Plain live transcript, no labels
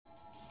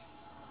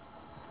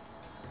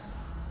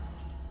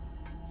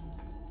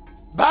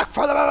Back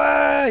for the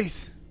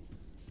movies!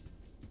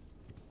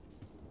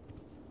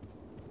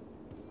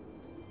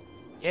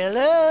 You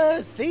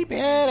lose,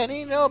 sleepyhead, I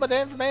need to know about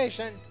the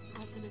information.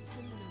 As an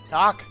attendant of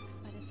Talk.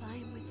 but if I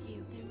am with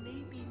you, there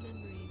may be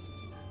memory.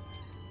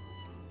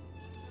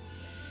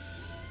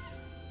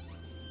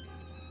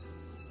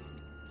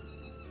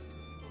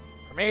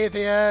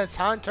 Prometheus,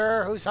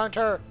 Hunter, who's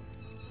Hunter?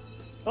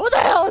 Who the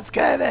hell is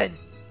Kevin?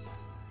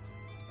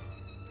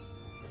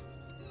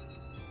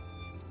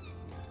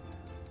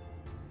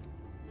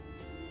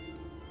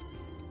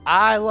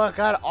 I look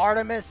at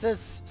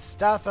Artemis's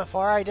stuff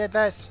before I did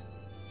this.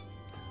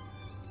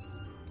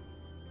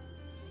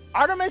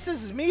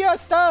 Artemis's Mia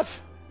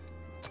stuff.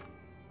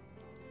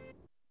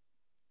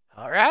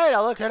 Alright,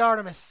 I'll look at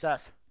Artemis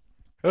stuff.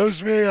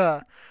 Who's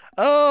Mia?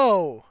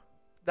 Oh,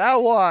 that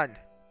one.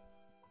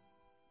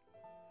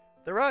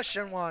 The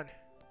Russian one.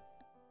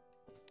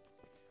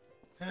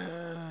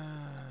 Damn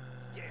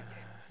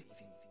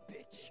thieving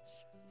bitch.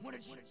 Where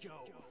did she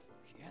go?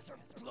 She has her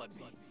blood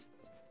beads.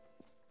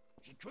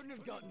 She couldn't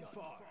have gotten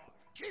far.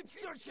 Keep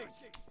searching!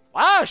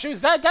 Wow, she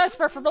was that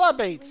desperate for blood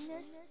beads.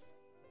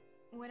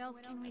 What else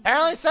can we do?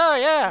 Apparently so,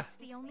 yeah. It's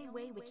the only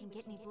way we can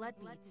get any blood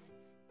beads.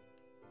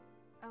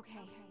 Okay,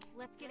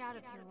 let's get out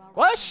of here while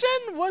Question,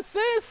 was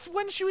this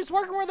when she was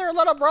working with her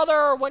little brother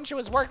or when she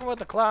was working with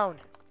the clone?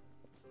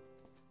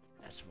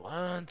 That's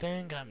one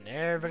thing I'm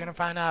never gonna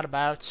find out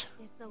about.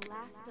 is the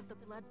last of the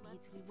blood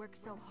beads we worked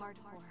so hard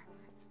for.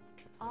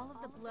 All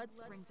of the blood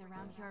springs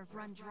around here have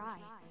run dry.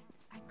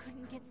 I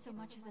couldn't get so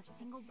much as a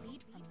single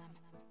bead from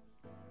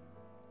them.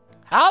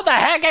 How the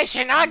heck is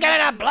she not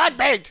getting a blood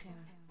bead?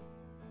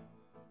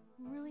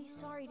 I'm really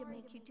sorry to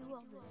make you do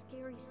all the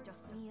scary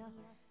stuff, Mia.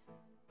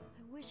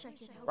 I wish I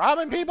could help.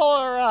 Robbing people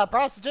or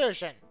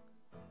prostitution?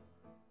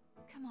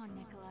 Come on,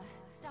 Nicola.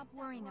 Stop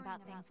worrying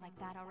about things like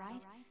that,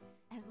 alright?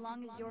 As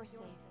long as you're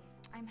safe,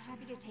 I'm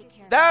happy to take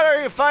care of That you.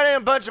 or you're fighting a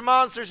bunch of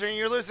monsters and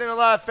you're losing a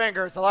lot of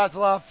fingers. I lost a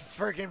lot of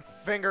freaking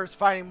fingers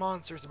fighting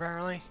monsters,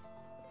 apparently.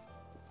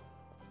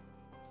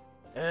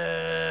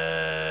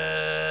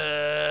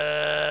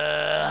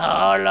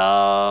 How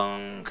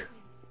long?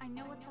 I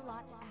know it's a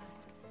lot to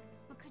ask,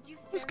 but could you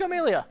spare Who's some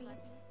Camellia? blood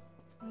beads?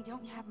 We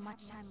don't have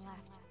much time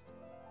left.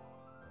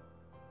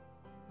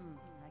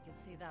 I can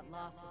see that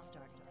loss is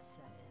starting to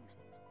set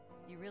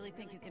in. You really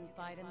think you can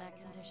fight in that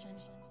condition?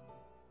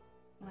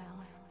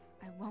 Well,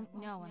 I won't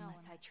know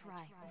unless I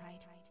try,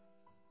 right?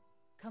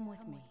 Come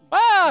with me.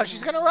 Wow,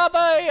 she's gonna rob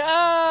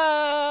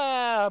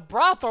a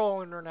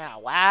brothel owner now.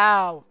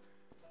 Wow.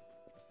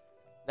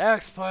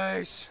 Next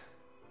place.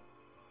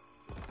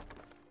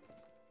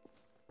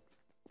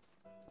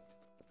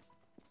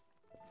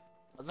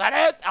 Was that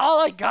it? All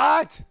I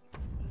got?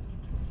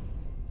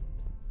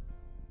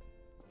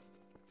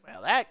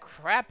 Well, that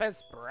crap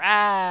is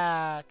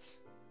brat.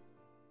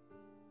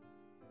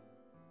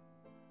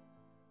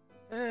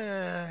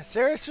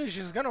 Seriously,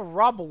 she's gonna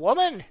rob a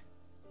woman?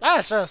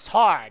 That's just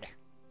hard.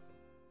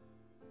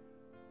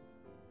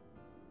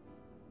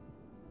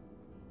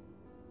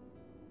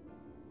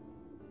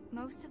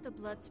 Most of the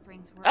blood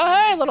springs were. Oh,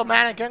 hey, under little the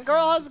mannequin ground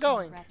girl, until how's it we became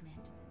going?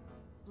 revenant.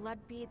 Blood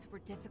beads were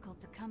difficult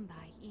to come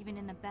by, even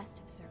in the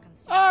best of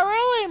circumstances. Oh,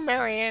 really,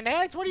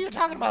 Marionette? What are you It was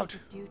talking all we about?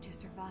 could do to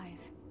survive.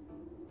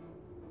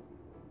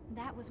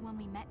 That was when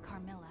we met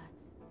Carmilla.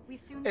 We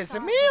soon Is saw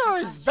it me was a or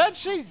hunt is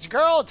she Bedsheet's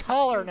girl She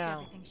taller squeezed now?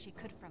 everything she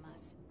could from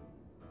us.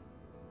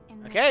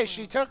 In this Okay,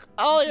 she world, took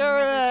all you can your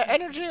never trust a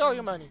energy or your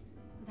stranger. money.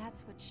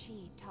 That's what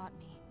she taught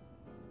me.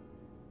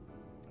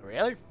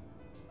 Really?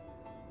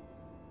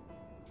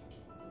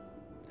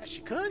 That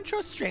she couldn't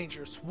trust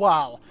strangers.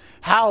 Wow,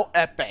 how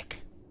epic.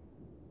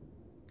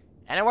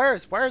 And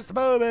where's the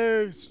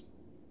boobies?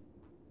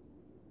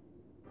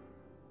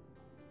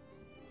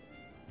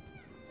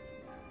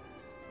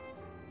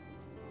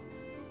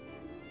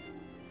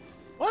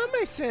 Why am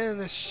I saying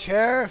the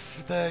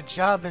sheriff? The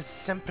job is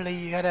simply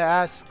you gotta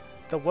ask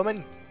the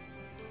woman.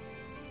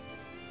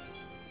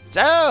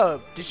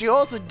 So, did you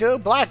also do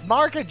black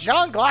market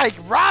junk like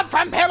rob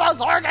from people's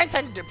organs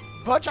and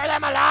butcher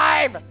them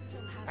alive?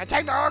 Still have And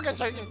take their organs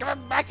so you can give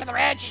them back to the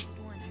rich?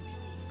 the one I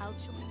received. I'll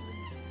join you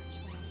in the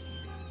search when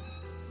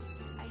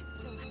I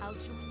can. I'll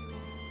join you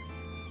in the search.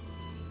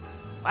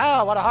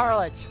 Wow, what a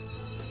harlot.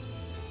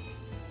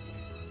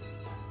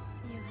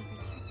 You have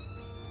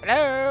returned.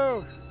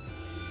 Hello?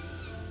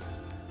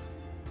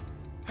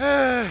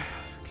 Can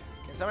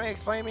somebody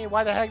explain me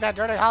why the heck that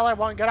dirty harlot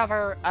won't get off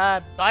her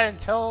butt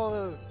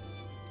until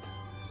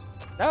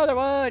the other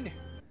one?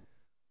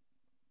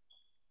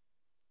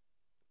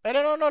 But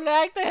I don't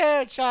like the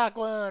hedgehog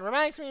one.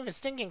 Reminds me of a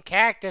stinking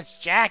cactus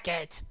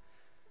jacket.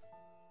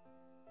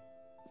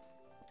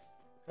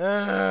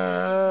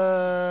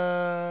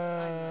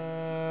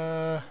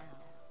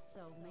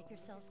 So make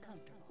yourselves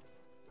comfortable.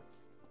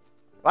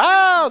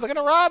 Wow, they're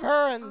gonna rob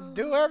her and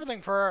do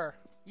everything for her.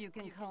 You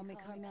can call me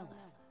Carmilla.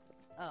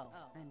 Oh,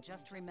 and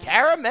just remember...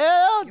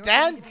 Caramel You're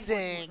going to be dancing.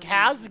 working for me.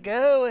 How's it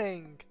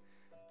going?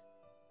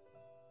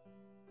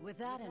 With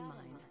that in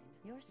mind,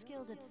 you're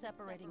skilled at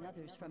separating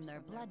others from their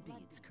blood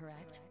beads,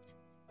 correct?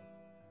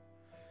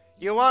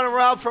 You want to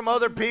rob from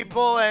other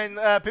people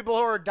and people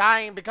who are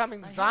dying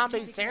becoming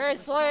zombies?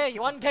 Seriously? You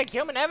want to take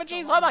human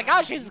effigies? Oh my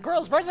gosh, she's the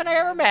grossest person I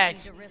ever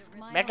met.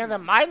 Making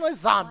them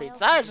mindless zombies.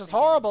 That is just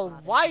horrible.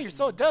 Why are you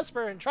so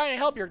desperate and trying to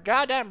help your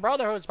goddamn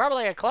brother who's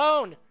probably a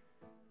clone?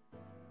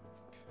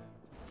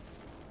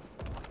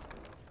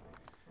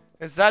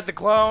 Is that the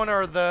clone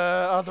or the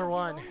other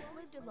one? You always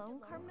lived alone,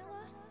 Carmilla?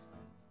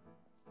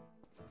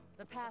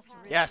 The past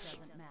really Yes.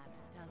 doesn't matter,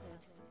 does it?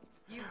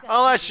 You've got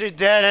Unless she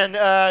did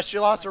and she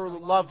lost her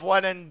loved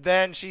one and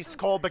then she's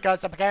cold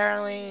because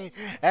apparently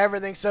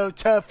everything's so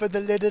tough for the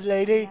little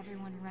lady.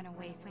 Everyone run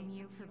away from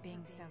you for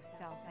being so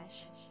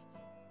selfish.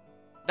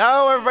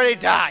 No, everybody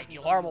died, you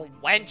horrible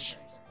wench.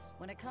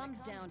 When it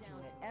comes down to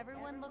it,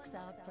 everyone looks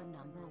out for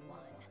number one.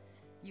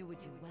 You would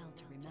do well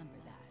to remember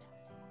that.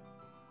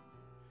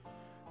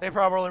 They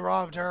probably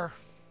robbed her.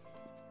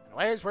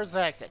 Anyways, where's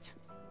the exit?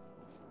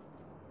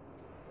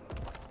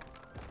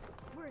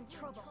 We're in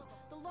trouble.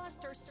 The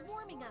Lost are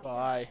swarming out there.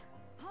 Bye.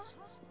 Huh?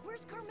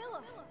 Where's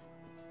Carmilla?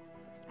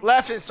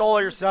 Left and stole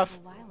all your stuff. A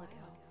while ago.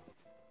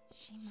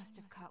 She must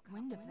have caught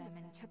wind of them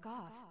and took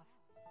off.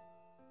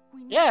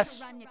 We need Yes.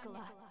 to run,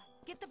 Nicola.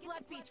 Get the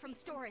blood beads from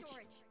storage.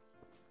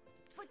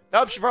 But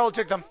Nope, she probably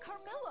took them.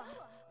 Carmilla.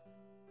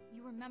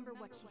 You remember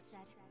what she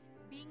said.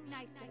 Being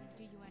nice doesn't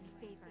do you any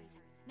favors.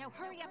 Now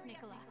hurry up,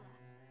 Nicola.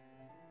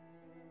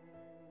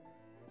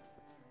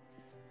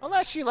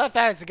 Unless she left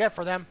that as a gift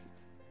for them.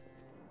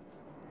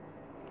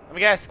 Let me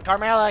guess,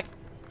 Carmela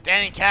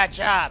didn't catch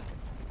up.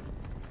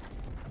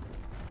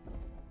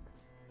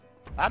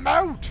 I'm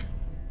out.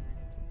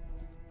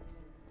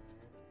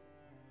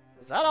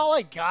 Is that all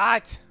I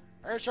got?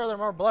 Pretty sure there are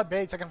more blood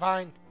baits I can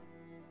find.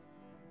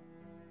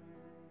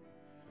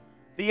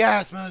 The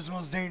asthma is the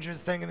most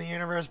dangerous thing in the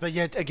universe, but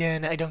yet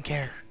again, I don't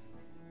care.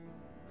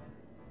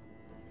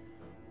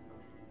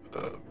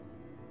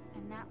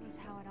 And that was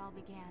how it all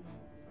began.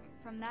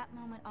 From that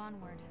moment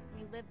onward,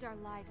 we lived our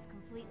lives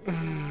completely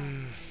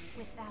alone,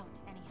 without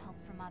any help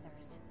from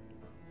others.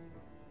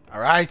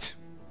 Alright.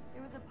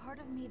 There was a part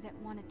of me that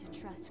wanted to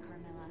trust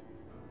Carmilla.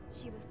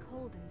 She was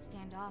cold and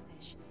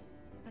standoffish,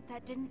 but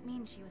that didn't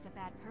mean she was a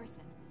bad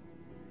person.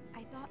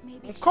 I thought maybe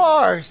Of she was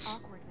course. just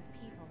awkward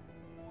with people.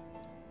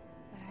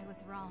 But I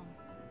was wrong.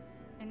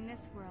 In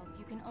this world,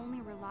 you can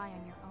only rely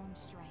on your own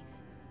strength.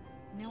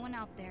 No one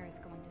out there is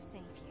going to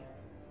save you.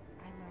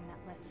 I learned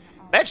that lesson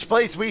all Bitch, too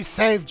please, late. we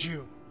saved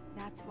you.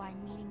 That's why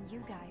meeting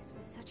you guys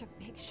was such a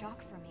big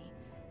shock for me.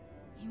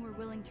 You were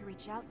willing to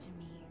reach out to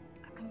me,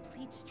 a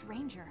complete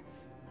stranger,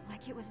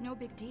 like it was no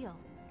big deal.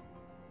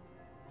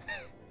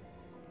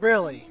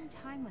 Really? Spending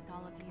time with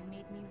all of you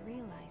made me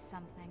realize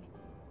something.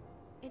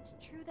 It's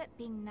true that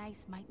being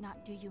nice might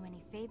not do you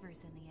any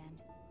favors in the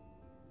end.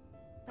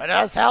 But it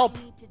that's does help. what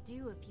you need to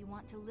do if you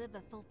want to live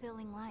a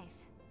fulfilling life.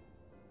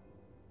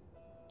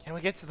 Can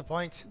we get to the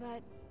point?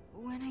 But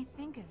when I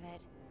think of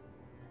it,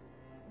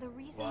 the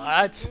reason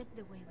What? that we lived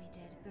the way we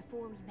did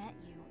before we met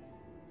you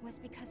was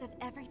because of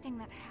everything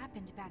that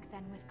happened back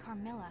then with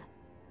Carmilla.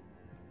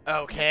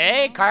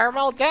 Okay, You know,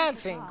 caramel after she took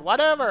dancing, off,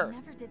 whatever. I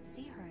never did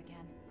see her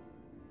again.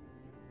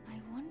 I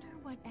wonder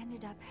what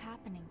ended up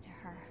happening to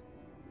her.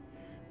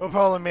 We'll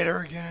probably meet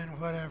her again,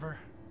 whatever.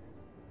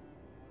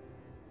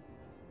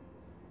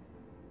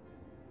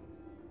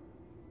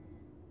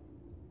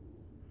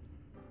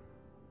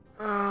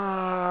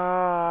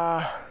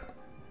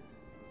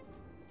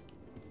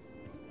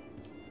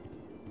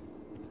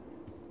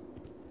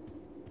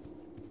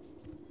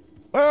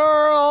 Where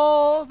are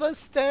all the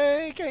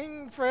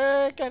stinking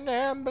frickin'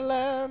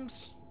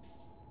 emblems?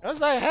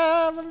 'Cause I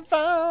haven't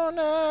found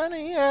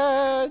any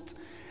yet.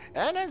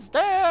 And it's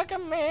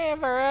taken me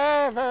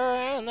forever,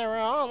 and there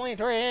are only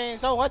 3,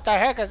 so what the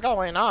heck is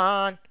going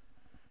on?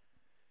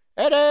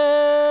 It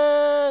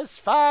is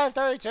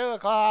 5:32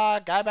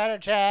 o'clock. I better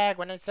check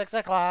when it's 6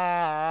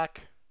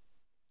 o'clock.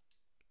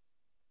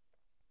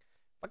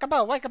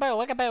 Wake-a-boo, wake-a-boo,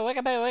 wake-a-boo,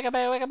 wake-a-boo,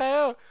 wake-a-boo,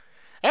 wake-a-boo.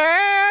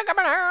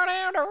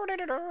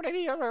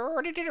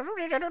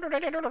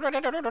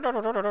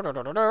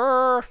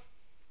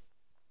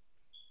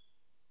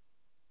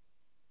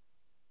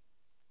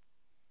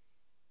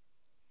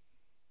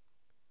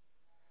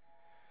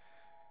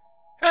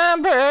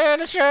 I'm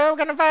pretty sure I'm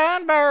gonna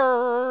find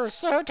birds,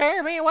 so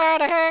tell me why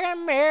the heck I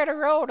made a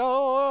road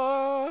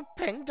or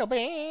pinto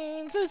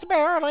beans is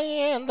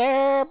barely in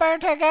there. Better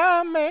take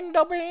out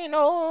pinto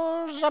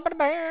beanos up at the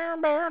bear.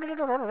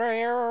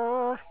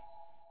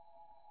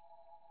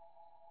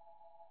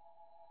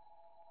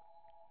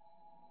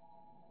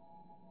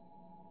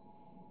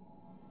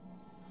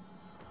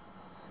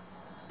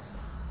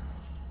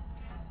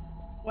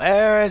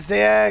 Where is the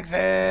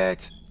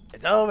exit?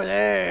 It's over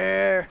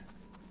there.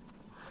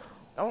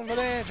 Over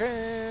the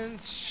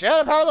entrance. Should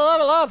have probably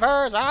level up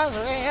first, but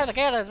honestly, we have to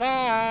kill his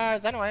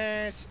bars.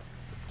 Anyways.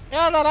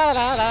 Gaio,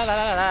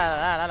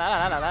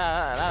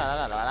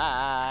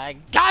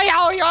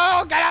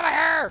 yo, get over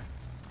here!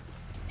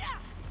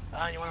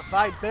 You wanna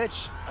fight,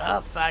 bitch?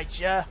 I'll fight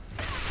ya.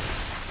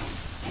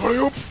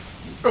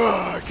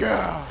 Oh,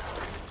 God.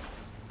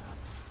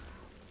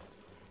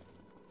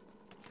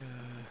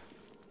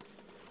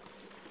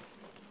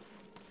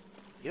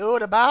 You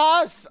the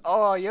boss,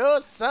 or you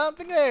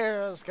something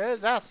else?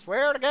 Cause I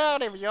swear to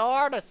God, if you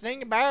are, the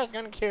stinking bear's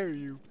gonna kill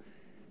you.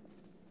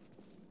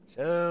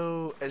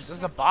 So, is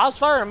this a boss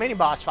fight or a mini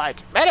boss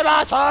fight? Mini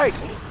boss fight!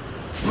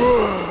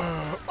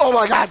 Oh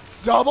my God,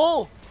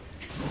 double?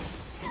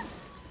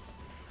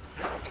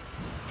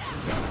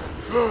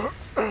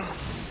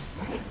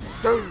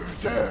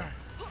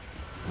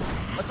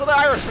 That's what the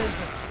Irish means.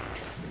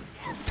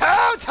 2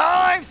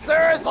 times,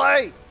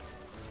 seriously!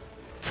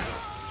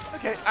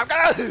 Okay, I'm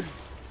gonna...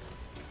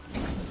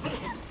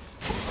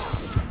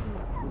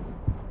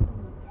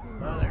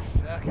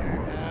 Motherfucker,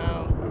 no.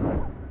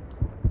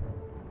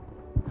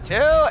 2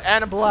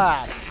 and a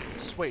blast.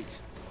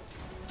 Sweet.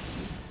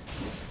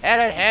 Hit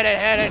it, hit it,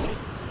 hit it.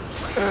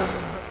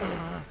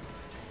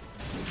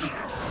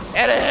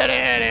 Hit it, hit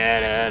it, hit it,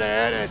 hit it,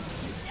 hit it.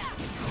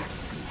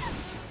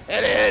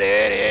 Hit it, hit it,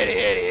 hit it,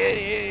 hit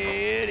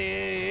it,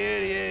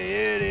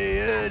 hit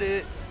it, hit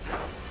it.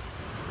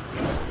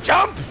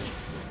 Jump!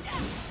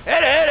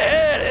 Hit it, hit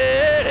it,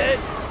 hit it.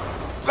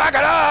 Back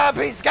it up!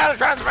 He's got a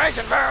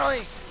transformation,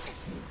 apparently.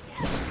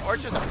 Or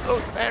just a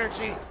boost of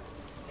energy.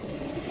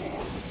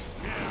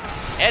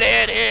 Hit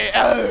it, hit it.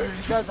 Oh,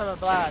 he does have a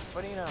blast.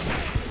 What do you know?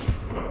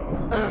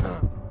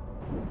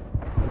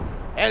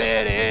 Hit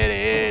it, hit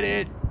it, hit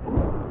it.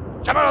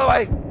 Jump out of the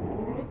way.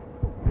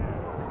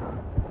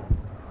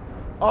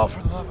 Oh,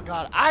 for the love of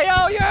God. I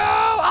owe you!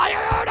 I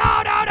owe you!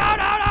 No, no, no,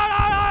 no, no,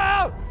 no,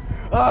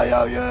 no! I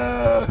owe you!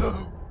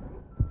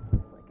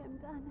 Looks like I'm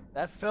done.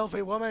 That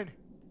filthy woman.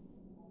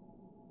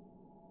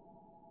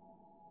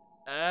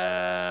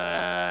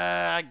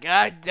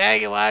 God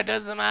dang it, why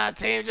doesn't my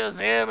team just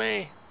hear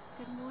me?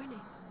 Good morning.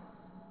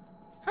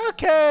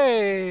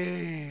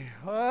 Okay.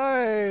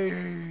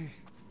 Hey.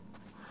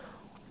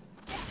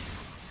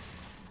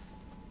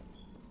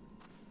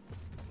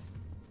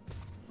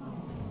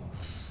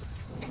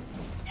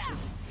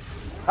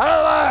 Out of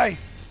the way!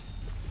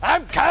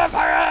 I'm coming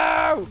for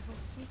you! We will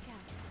seek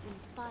out and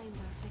find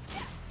our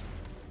victim.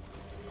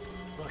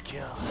 Look,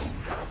 you.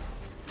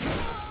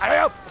 Hurry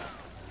up!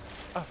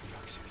 Oh, for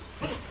fuck's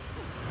sake.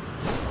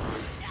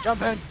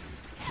 Jump in.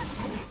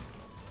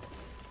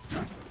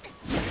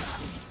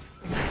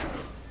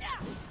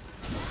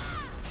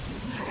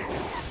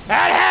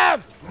 At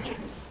him!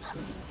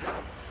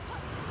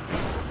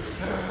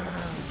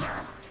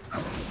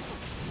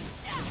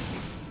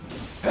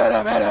 Hit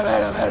him, hit him,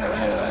 hit him, hit him, hit him,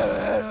 hit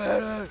him,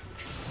 hit him.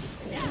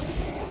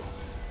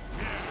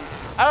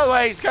 Out of the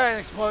way, he's got an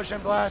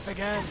explosion blast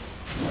again.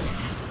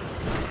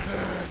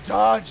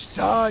 Dodge,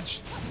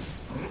 dodge.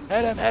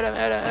 Hit him, hit him,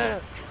 hit him, hit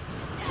him.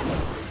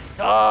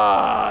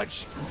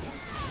 Dodge.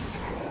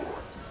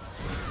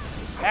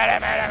 Hit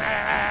him, hit him, hit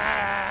him,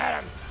 hit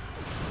him.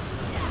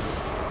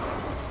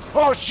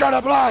 Oh, shut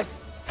up,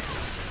 blast.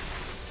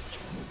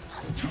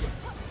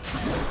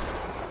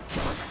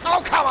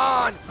 Oh, come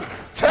on.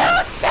 2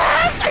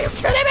 steps! Are you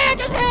kidding me? I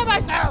just healed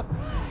myself!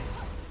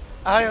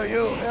 I owe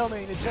you, heal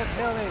me, you just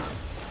heal me.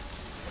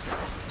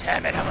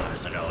 Damn it, I'm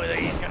supposed to know whether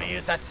he's gonna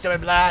use that stupid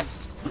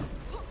blast.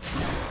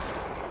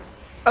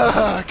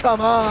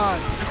 Come on!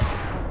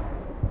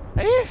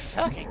 Are you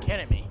fucking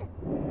kidding me?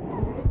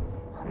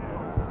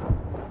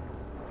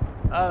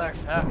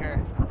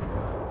 Motherfucker.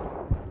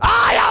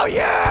 I owe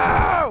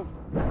you!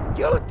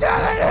 You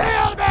didn't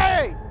heal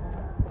me!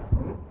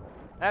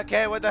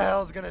 Okay, what the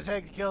hell's gonna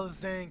take to kill this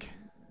thing?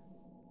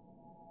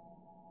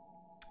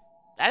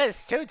 That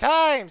is 2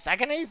 times! I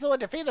can easily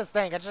defeat this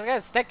thing. I just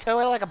gotta stick to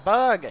it like a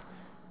bug.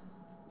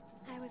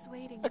 I was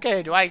waiting.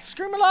 Okay, do I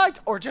scream a lot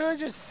or do I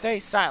just stay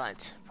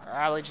silent?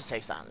 Probably just stay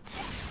silent.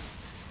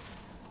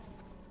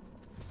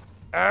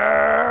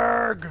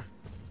 Erg!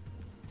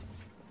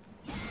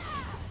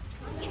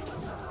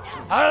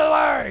 Out of the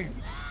way!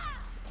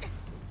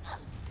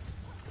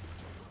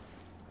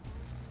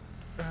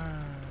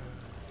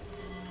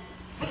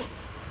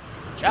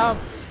 Jump!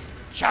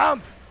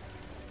 Jump!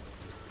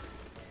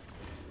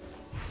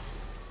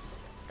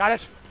 Got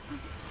it!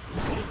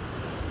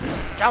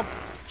 Jump!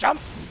 Jump!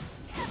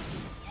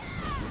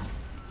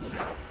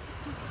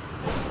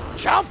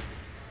 Jump!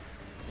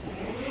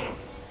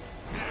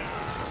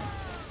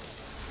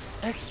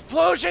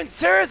 Explosion!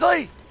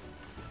 Seriously!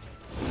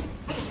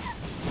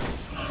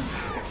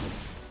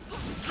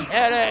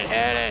 Hit it!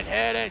 Hit it!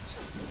 Hit it!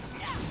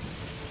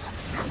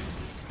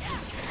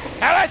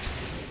 Hit it!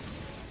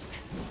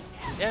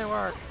 Didn't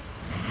work.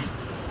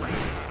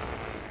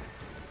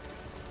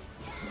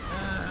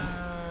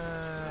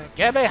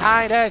 Get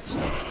behind it!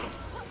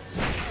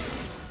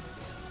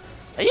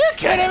 Are you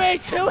kidding me?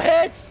 2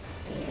 hits?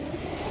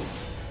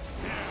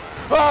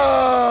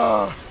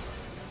 Oh!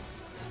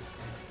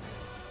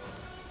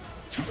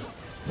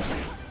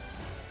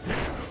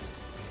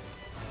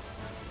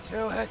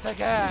 Two hits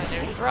again.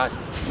 Dude, thrust.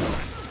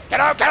 Get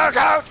out! Get out!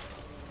 Get out!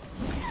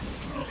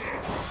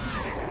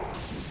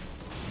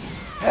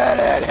 Hit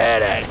it!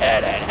 Hit it!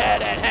 Hit it!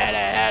 Hit it! Hit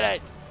it! Hit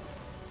it!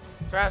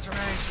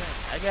 Transformation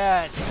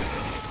again.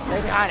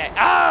 Stay behind it.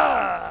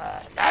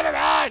 Ah! Never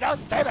mind.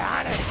 Don't stay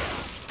behind it.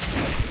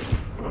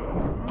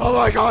 Oh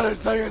my God! This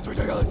thing is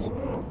ridiculous.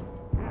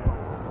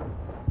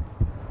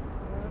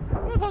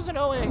 supposed to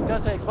know when he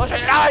does an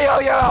explosion? Oh,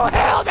 you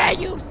hell,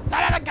 man, you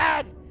son of a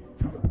gun!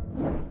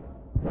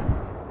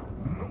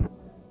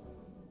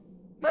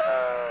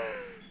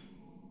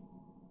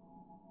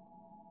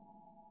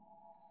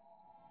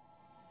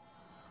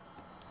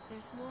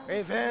 There's more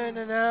We've in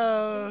and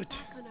out.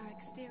 back on our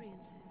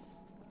experiences.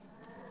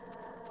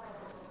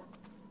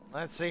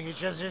 Let's see, he's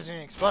just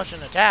using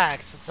explosion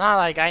attacks. It's not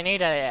like I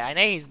need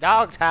his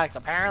dog attacks,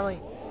 apparently.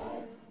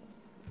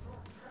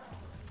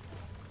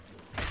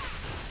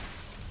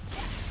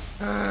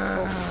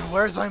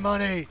 Where's my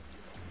money?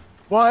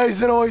 Why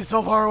is it always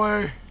so far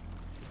away?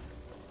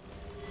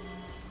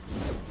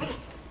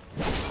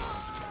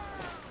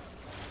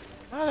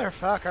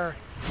 Motherfucker.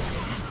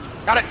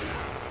 Got it.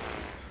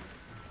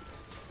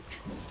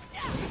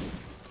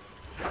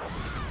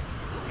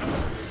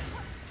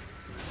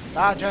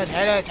 Dodge it,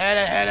 hit it, hit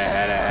it, hit it,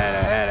 hit it, hit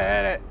it, hit it,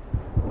 hit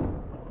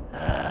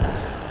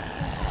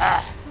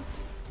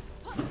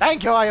it.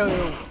 Thank you,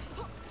 IOU.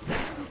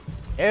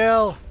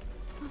 Heal.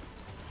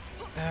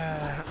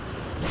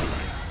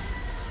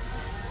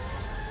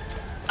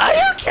 Are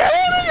you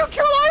kidding me? You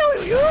killed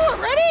IOU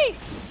already?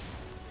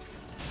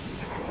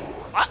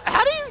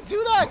 How do you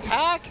do that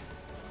attack?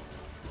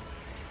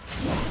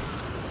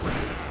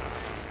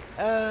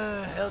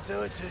 He'll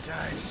do it 2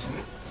 times.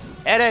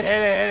 Hit it,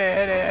 hit it, hit it,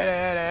 hit it, hit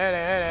it,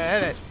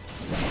 hit it,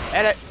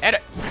 hit it, hit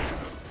it,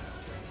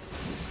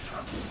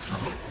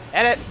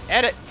 hit it,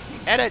 hit it,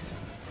 hit it.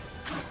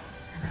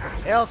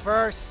 Heal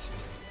first.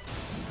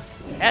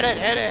 Hit it,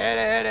 hit it, hit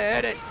it, hit it,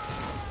 hit it.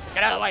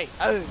 Get out of the way.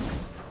 Oh.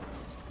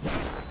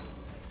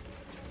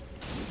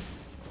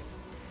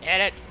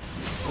 Hit it.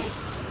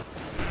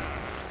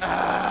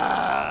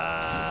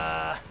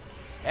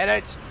 Hit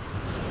it.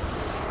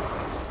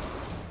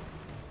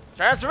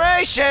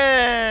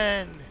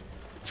 Transformation!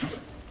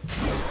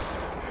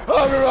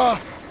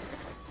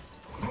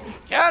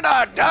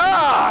 Cannot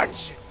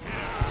dodge!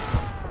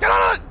 Get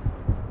on it!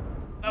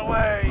 No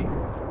way.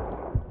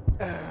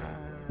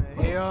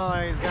 He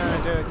always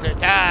gonna do it 2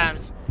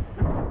 times.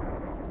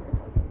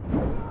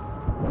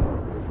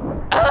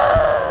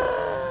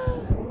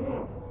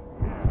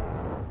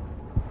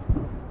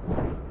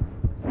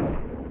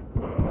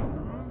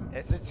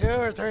 It's a 2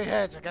 or 3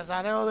 hits because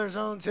I know there's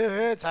only 2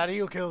 hits. How do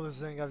you kill this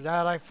thing? I've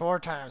died like 4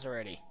 times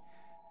already.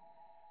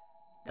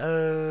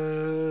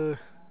 Are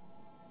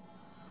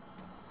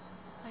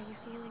you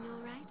feeling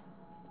alright?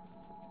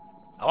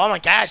 I want my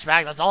cash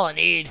back. That's all I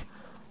need.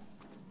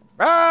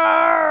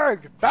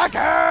 Berg!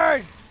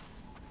 Backhand!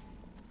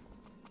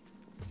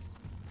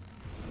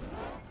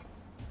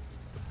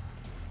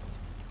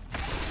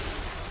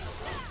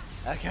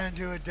 I can't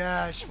do a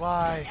dash.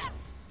 Why?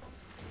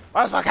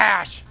 Where's my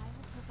cash?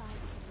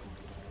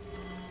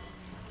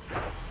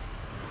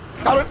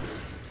 I will provide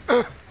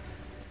support. Got it!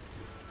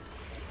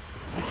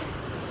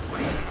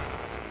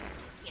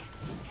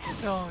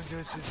 No, do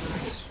it 2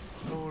 times.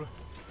 Hold.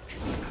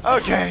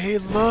 Okay, he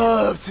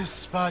loves his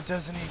spot,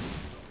 doesn't he?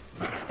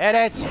 Hit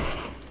it!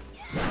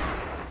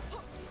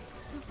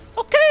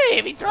 Okay,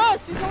 if he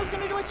thrusts, he's always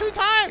gonna do it 2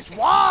 times.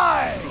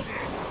 Why?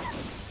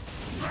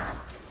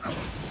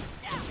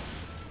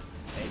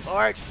 Wait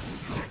for it.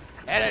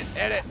 Hit it,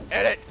 hit it,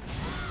 hit it.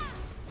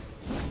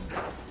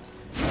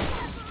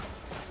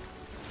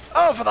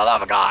 Oh, for the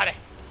love of God!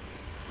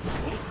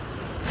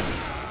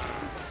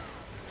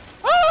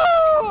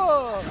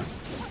 Oh!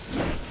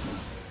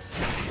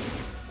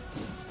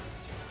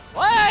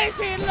 Why does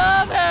he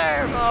love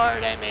her more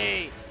than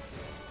me?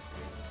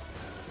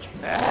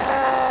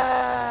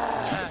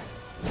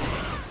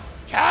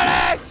 Kill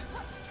it!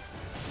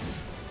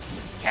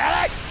 Kill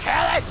it!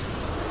 Kill it!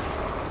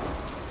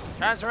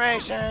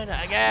 Transformation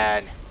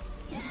again.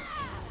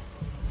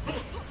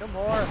 2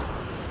 more.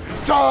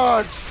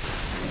 Dodge!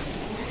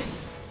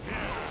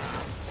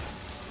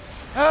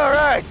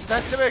 Alright,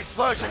 that's the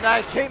explosion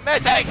I keep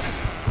missing!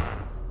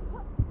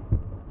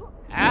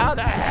 How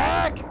the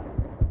heck?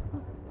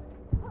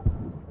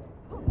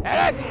 Hit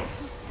it!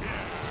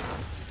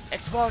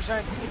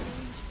 Explosion!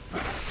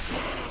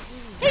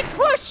 Hey,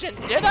 question!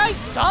 Did I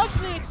dodge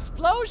the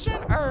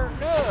explosion or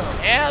no?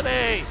 Help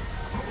me!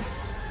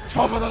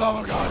 Oh, for the love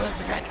of God, this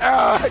again!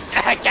 Oh,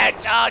 I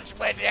can't dodge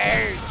with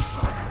theirs!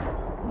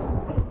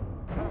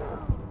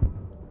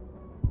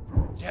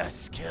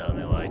 Just kill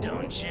me, why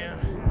don't you?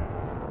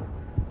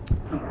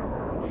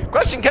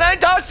 Question, can I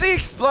dodge the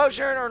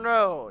explosion or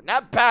no?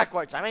 Not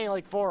backwards, I mean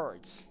like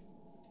forwards.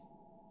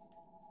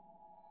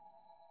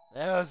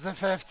 That was the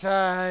 5th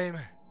time.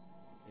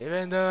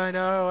 Even though I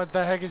know what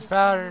the heck his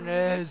pattern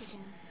is.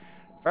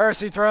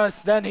 First he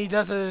thrusts, then he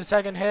does a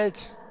 2nd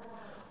hit.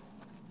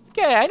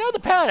 Okay, I know the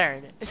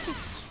pattern. It's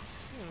just...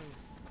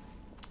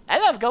 I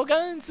love go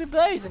guns and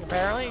blazing,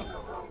 apparently.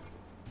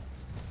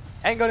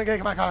 Ain't gonna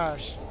get my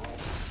cash.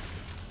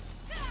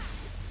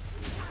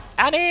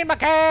 I need my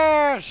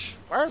cash!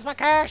 Where's my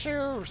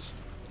cashews?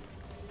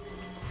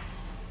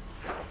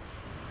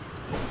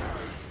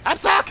 I'm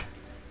stuck!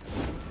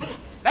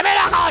 Let me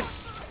lock on!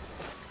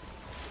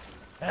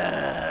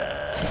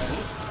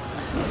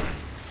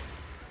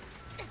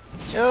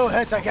 2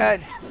 hits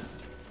again.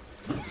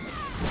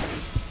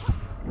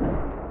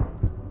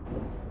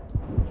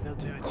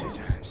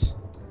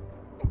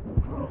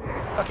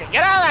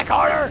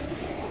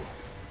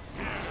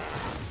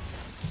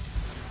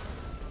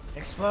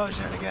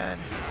 Explosion again.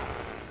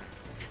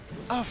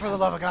 Oh, for the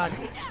love of God.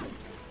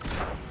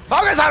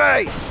 Focus on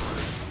me!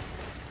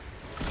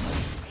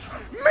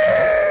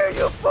 Me,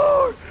 you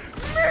fool!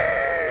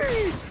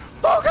 Me!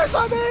 Focus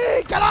on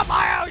me! Get up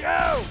high,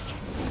 you!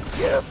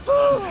 You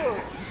fool!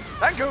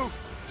 Thank you!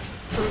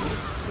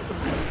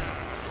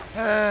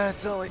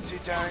 It's only 2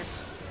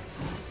 times.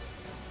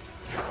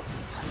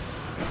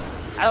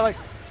 Out of the way!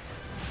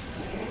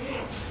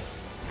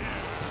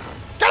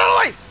 Get out of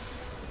the way!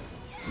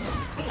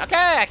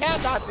 Okay, I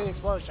can't dodge the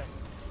explosion.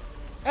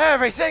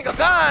 Every single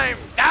time!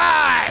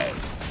 Die!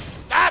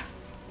 Stop!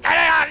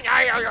 Edit!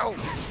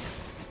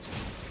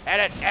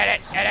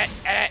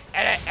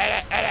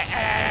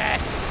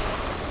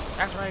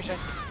 Transformation.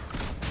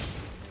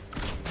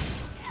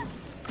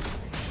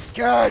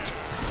 Get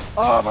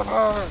off of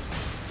her!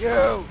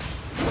 You!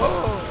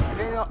 Oh, I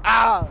didn't know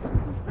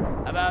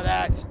about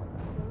that.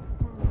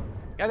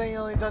 I think he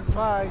only does it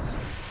twice.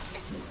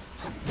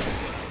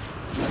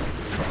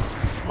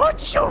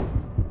 What you?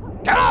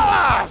 Get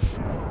off!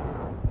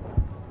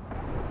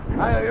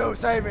 You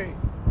save me.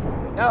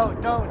 No,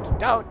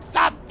 don't.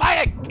 Stop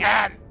fighting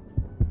again!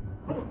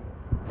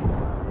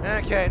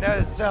 Okay,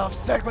 now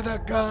sick with a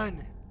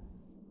gun.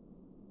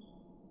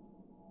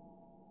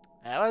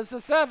 That was the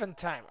 7th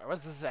time, or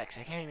was the 6th?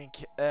 I can't even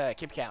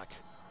keep count.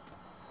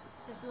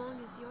 As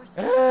long as you're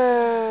still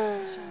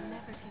I shall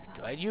never give up.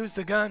 Do I use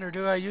the gun or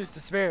do I use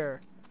the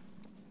spear?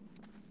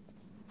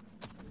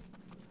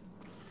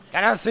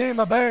 Can I see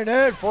my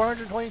bayonet?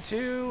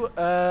 422,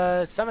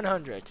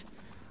 700.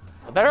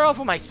 I'm better off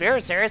with my spear,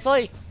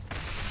 seriously?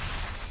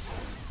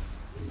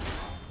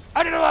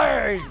 Out of the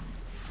way!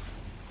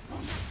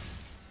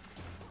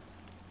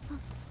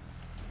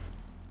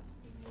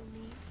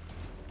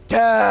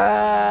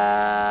 Cash!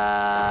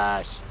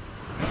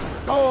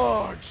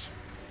 Gorge!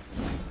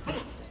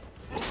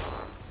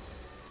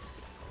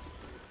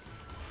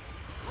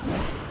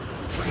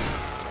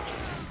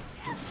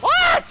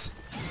 What?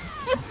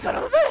 That son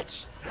of a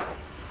bitch!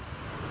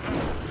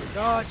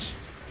 Dodge!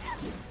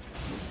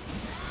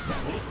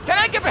 Can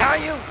I get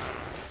behind you?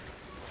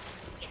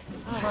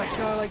 Oh my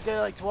god, I did it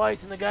like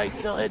twice and the guy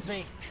still hits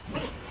me.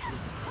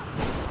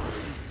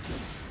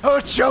 Oh,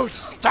 shoot!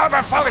 Stop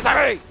and focus on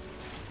me!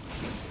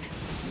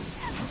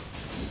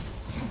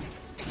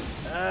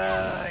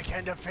 I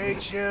can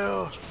defeat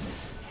you.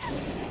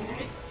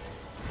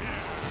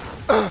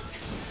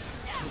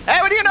 Hey,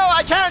 what do you know?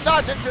 I can't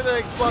dodge into the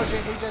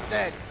explosion he just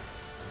did.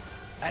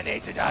 I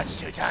need to dodge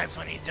 2 times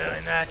when he's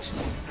doing that.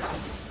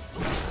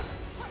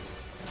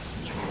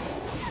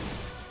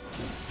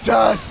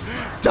 Just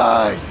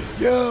die,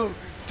 you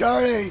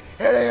dirty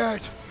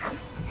idiot!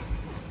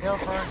 Heal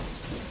first.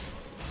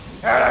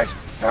 Hit it!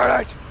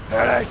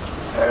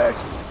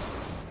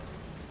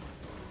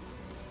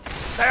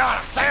 Stay on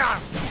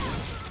him!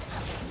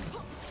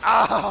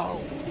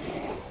 Ow!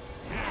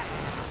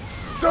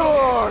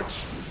 Dodge!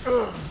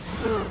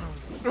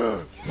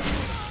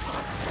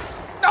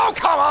 Oh,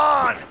 come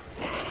on!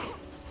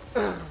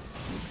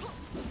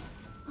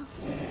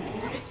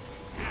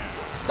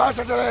 Dodge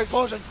into the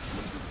explosion!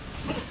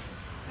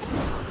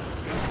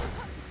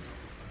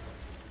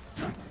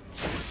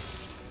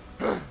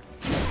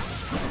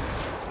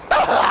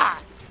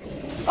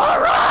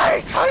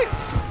 Alright!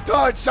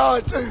 Dodge!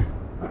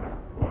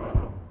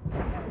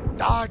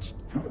 Dodge!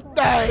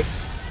 Hey!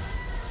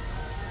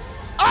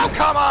 Oh,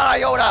 come on,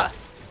 Iota!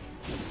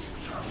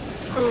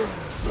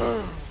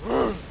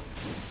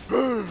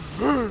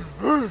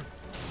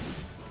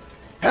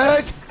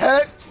 Hit!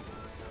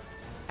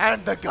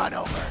 Hand the gun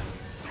over.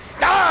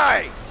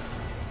 Die!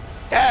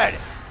 Dead!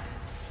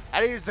 How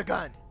do you use the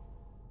gun?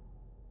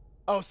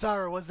 Oh,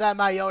 sorry, was that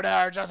my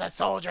Yoda or just a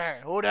soldier?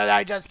 Who did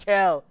I just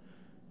kill?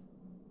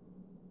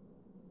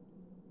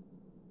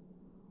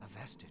 A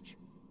vestige.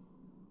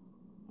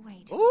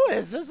 Wait. Ooh,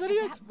 is this Did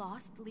idiot? that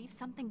lost leave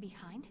something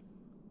behind?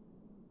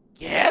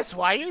 Yes,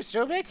 why you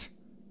stupid?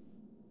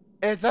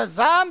 It's a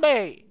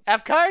zombie!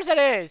 Of course it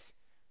is!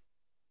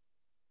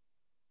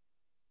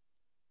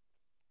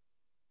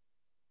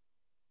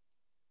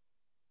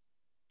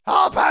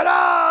 Open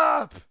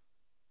up!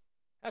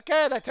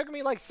 Okay, that took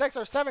me like 6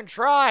 or 7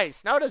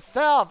 tries. Note to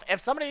self, if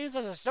somebody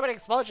uses a stupid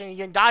explosion, you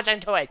can dodge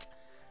into it.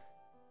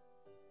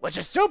 Which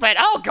is stupid!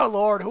 Oh, good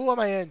lord, who am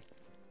I in?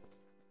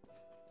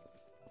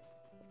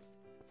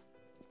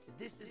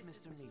 This is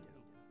Mr. Nito.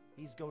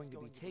 He's going to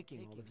be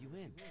taking all of you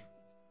in.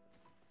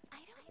 I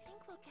don't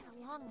think we'll get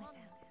along with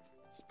him.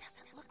 He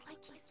doesn't look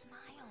like he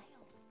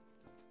smiles.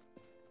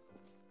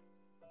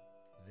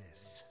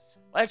 This.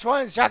 Which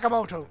one's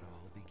Sakamoto? It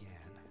all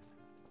began.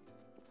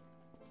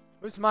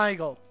 Who's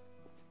Michael?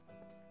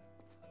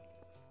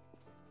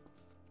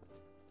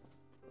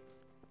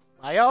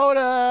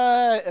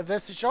 Iota, if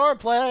this is your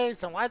place,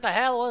 then what the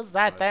hell was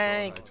that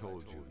thing? I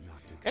told you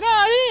not to. You know,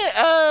 I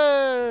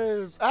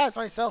didn't ask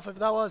myself if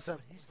that was him.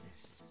 What is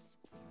this?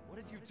 What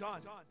have you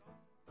done?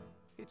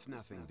 It's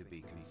nothing to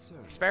be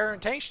concerned.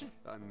 Experimentation?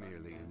 I'm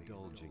merely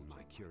indulging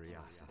my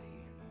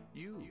curiosity.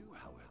 You,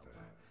 however,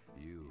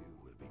 you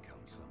will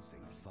become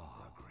something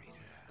far greater.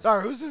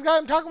 Sorry, who's this guy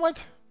I'm talking with?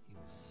 He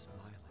was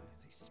smiling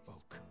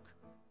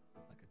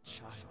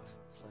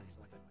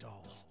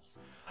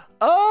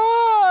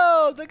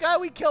Oh, the guy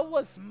we killed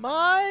was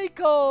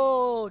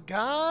Michael.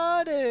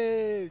 Got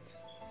it.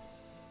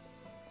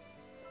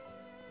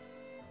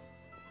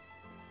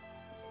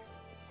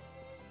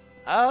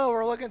 Oh,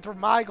 we're looking through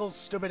Michael's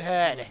stupid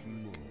head.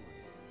 And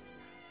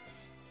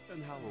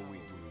how are we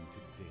doing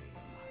today,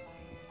 my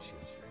dear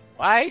children?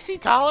 Why is he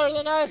taller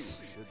than us?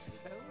 We should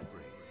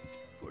celebrate.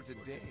 For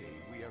today,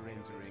 we are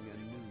entering a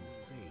new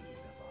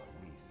phase of our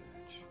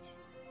research.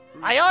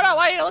 Iona,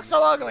 why do you look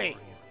so ugly?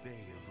 Glorious day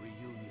of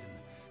reunion.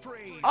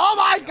 Praise Oh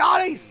my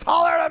god, he's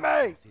taller than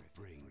me! it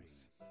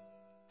brings.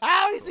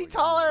 How is he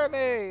taller than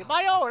me?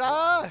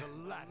 Iona! The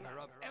ladder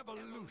of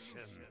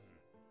evolution.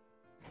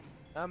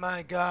 Oh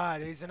my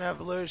god, he's an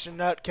evolution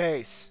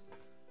nutcase.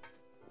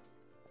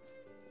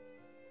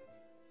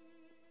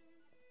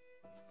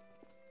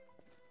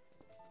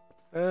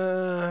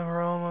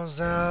 We're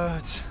almost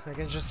out. I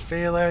can just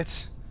feel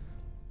it.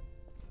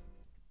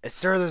 It's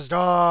through this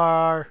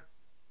door.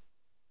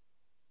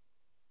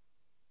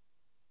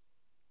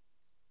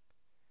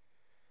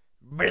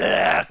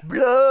 Black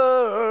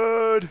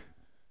blood.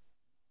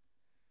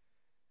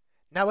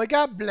 Now we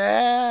got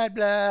blood.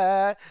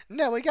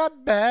 Now we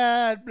got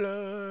bad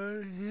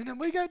blood. Now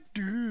we got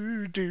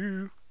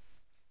doo-doo.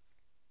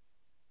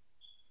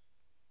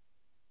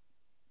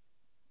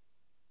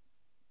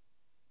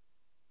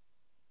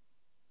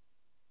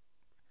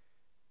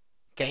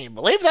 Can you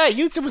believe that?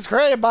 YouTube was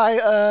created by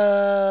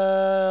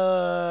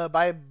how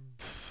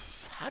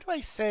do I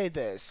say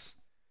this?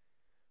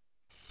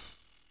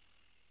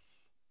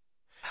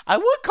 I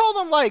would call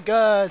them like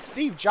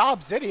Steve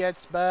Jobs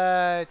idiots,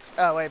 but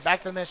oh wait,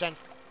 back to the mission.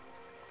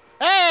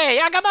 Hey,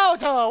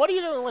 Yakamoto, what are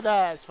you doing with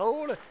us,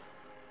 fool?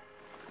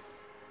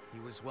 He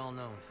was well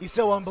known. He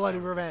still won bloody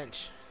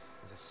revenge.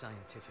 As a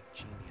scientific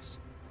genius.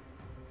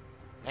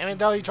 Even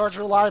though he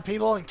tortured a lot of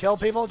people and killed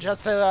people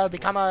just to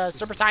become a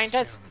super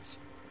scientist.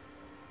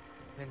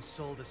 Then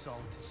sold us all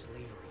into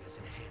slavery as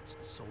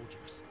enhanced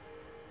soldiers.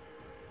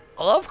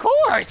 Well, of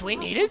course, we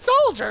needed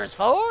soldiers,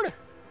 Ford.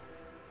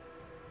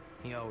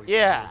 He always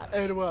Yeah, told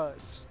us, it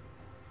was.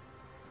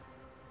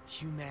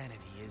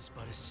 humanity is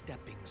but a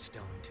stepping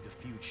stone to the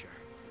future,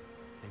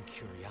 and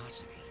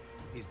curiosity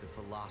is the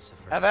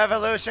philosopher's Of stone.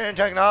 evolution and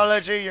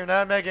technology, you're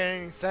not making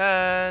any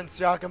sense,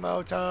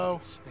 Yakamoto.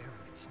 His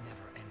experiments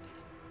never ended.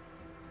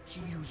 He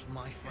used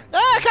my friends.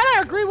 I kind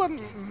of agree with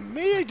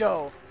me,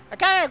 though. I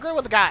kind of agree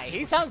with the guy.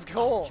 He sounds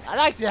cool. I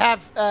like to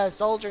have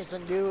soldiers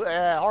and do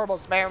horrible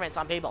experiments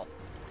on people.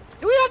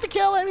 Do we have to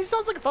kill him? He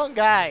sounds like a fun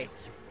guy.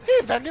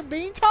 He's better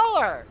being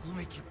taller. I'll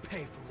make you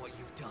pay for what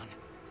you've done.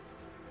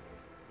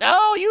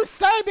 No, you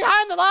stay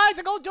behind the lines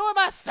and go do it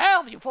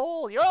myself, you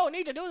fool. You don't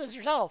need to do this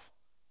yourself.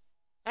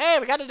 Hey,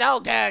 we got the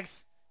dog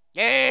tags.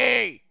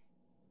 Yay!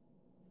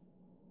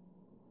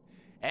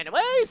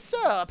 Anyway, so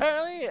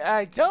apparently,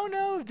 I don't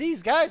know if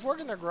these guys work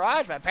in their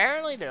garage, but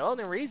apparently the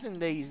only reason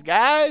these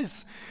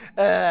guys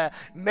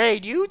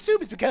made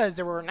YouTube is because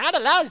they were not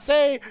allowed to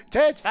say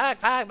tits, fuck,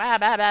 blah, blah,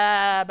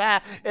 blah, blah.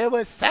 It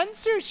was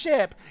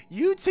censorship.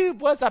 YouTube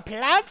was a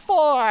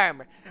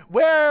platform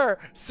where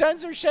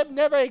censorship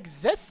never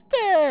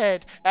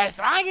existed. As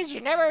long as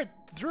you never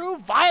threw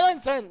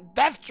violence and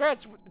death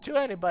threats to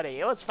anybody,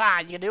 it was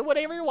fine. You can do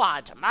whatever you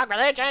want. Mock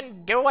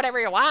religion, do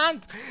whatever you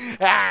want,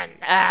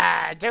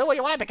 and do what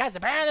you want, because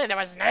apparently there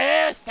was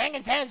no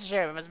stinking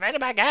censorship. It was made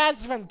by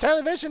guys from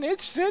television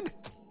interested,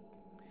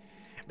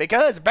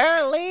 because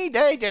apparently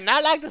they did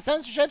not like the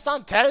censorships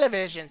on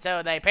television,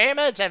 so they pretty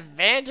much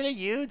invented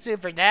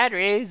YouTube for that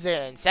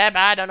reason. Except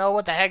I don't know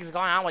what the heck is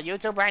going on with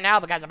YouTube right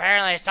now, because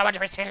apparently there's so much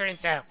restricting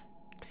stuff.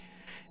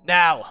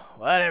 Now,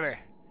 whatever.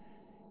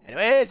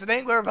 Anyways, I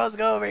think we're supposed to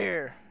go over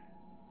here.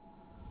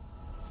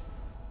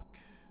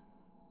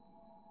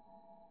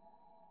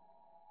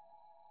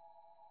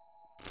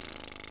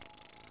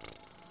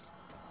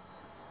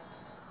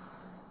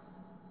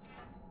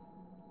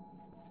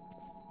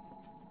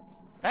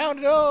 Found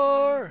a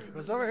door! It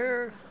was over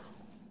here.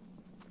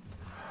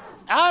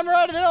 I'm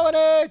ready to open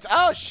it!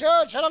 Oh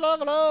shit, shut up,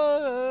 level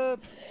up!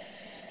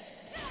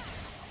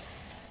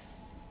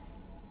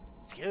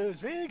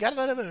 Excuse me, gotta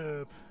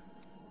level up.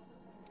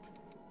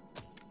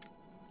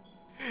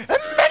 Mini! No!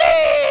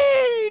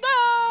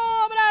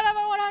 But I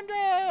level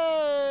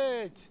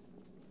 100!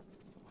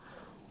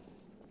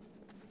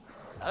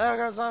 I don't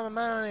got some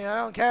money. I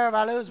don't care if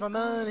I lose my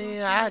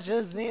money. I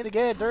just need to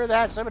get through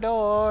that stupid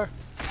door.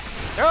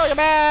 Through your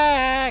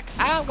back!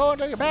 I'm going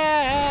through your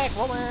back,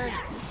 woman!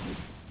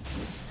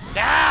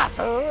 Die,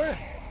 fool!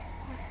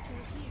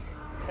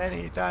 And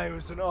he thought he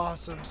was an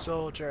awesome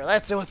soldier.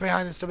 Let's see what's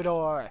behind this stupid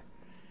door.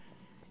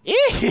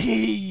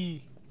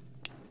 Eehee!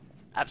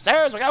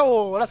 Upstairs we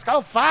go! Let's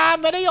go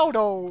find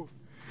Midioto!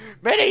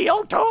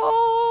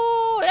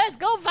 Midioto! Let's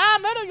go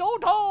find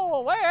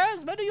Midioto!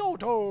 Where's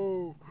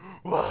Midioto?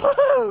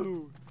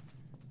 Whoa!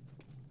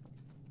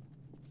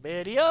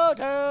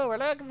 Midioto! We're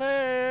looking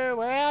for... Where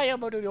are you,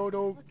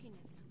 Midioto?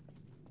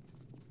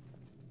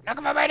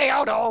 Looking for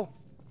Midioto!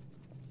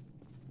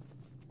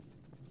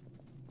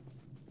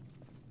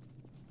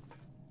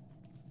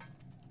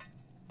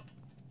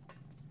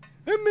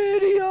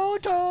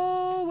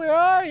 Midioto! where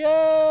are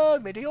you?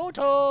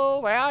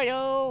 Midioto, where are you?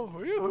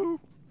 Woo-hoo.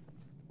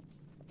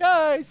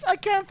 Guys, I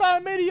can't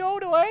find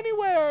Midioto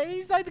anywhere.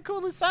 He's like the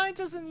coolest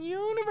scientist in the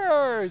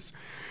universe.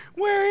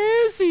 Where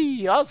is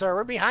he? Oh, sir,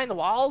 we're behind the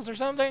walls or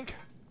something?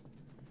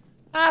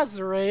 That's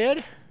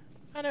Red.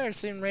 I never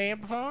seen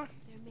Red before.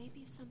 There may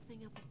be something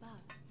up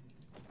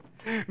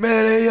above.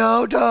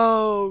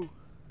 Midioto!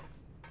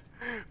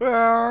 Where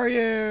are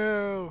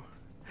you?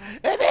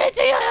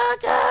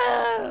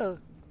 Midioto!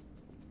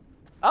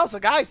 Also,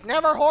 guys,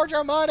 never hoard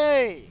your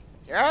money.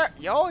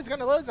 You're always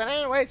gonna lose it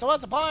anyway, so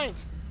what's the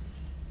point?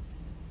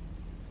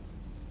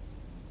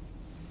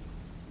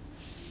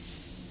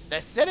 The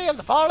city of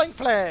the falling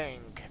flame.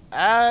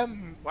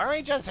 Were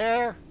we just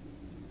here?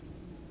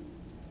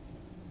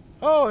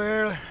 Oh,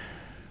 well.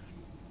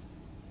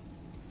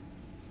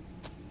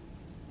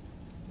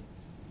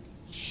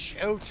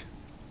 Shoot.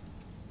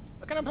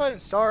 What can I put in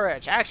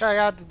storage? Actually, I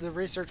got the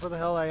research what the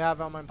hell I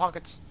have on my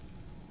pockets.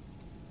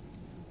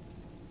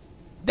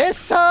 This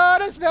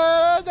sword is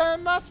better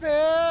than my spear.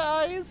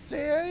 Are you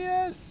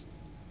serious?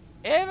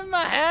 Even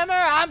my hammer,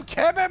 I'm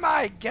keeping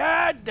my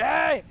god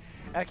day.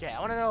 Okay, I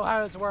want to know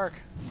how this works.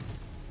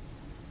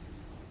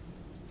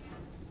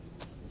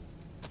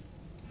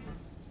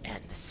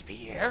 And the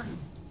spear.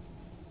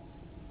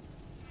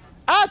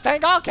 I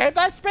think I'll keep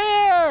that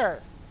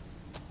spear.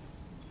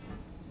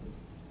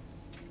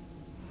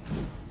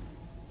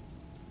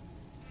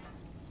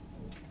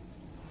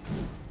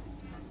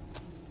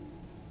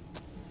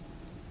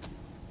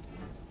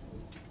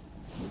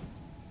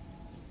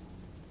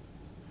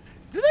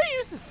 Do they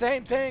use the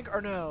same thing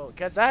or no?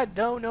 Because I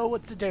don't know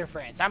what's the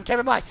difference. I'm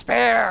keeping my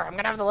spear. I'm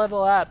going to have to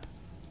level up.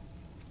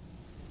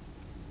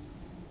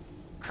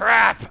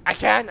 Crap! I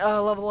can't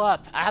level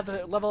up. I have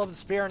to level up the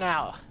spear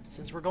now.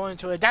 Since we're going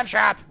to a dev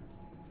shop.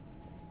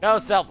 No,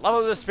 self.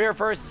 Level the spear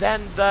first,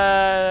 then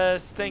the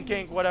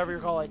stinking whatever you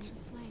call it.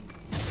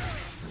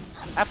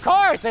 Of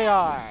course they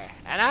are!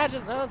 And I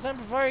just know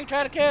something before you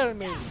try to kill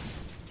me.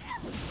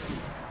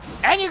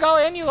 And you go,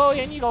 and you go,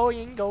 and you go, and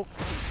you go.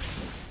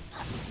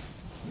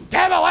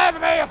 Get away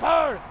from me, you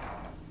fool!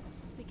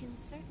 We can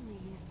certainly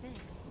use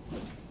this.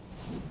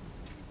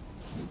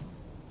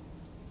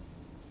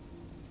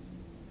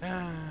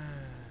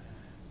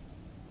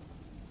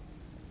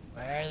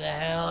 Where the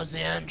hell is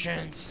the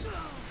entrance?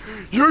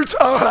 You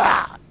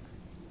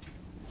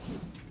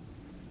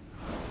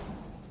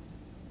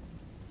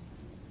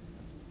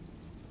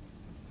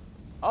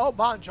Oh,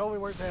 Bon Jovi,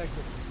 where's the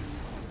exit?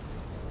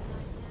 Die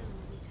down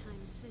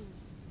anytime soon.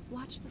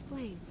 Watch the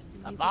flames.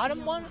 The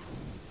bottom one?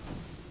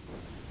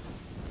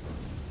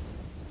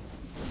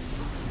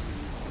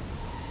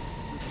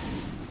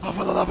 Oh,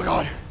 for the love of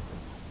God.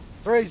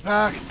 Three's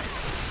back.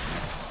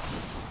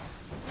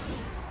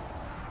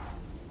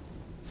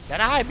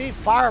 Can I be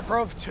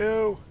fireproof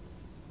too?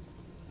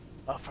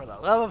 Oh, for the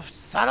love of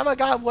son of a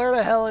God, where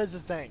the hell is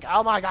this thing?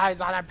 Oh my God,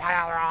 he's on that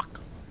pile of rock.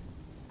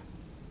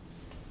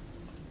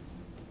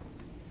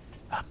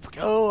 Up we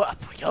go,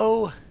 up we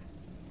go.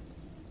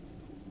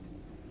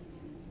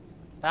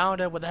 Found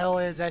it, what the hell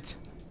is it?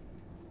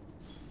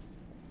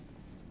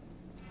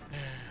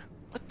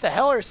 What the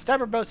hell are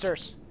stubber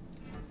boosters?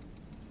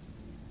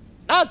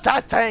 Not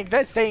that thing,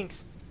 this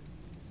stinks.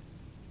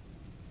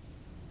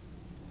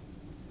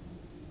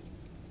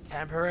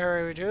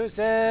 Temporary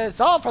reduces.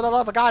 Oh, for the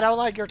love of God, I don't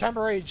like your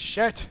temporary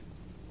shit.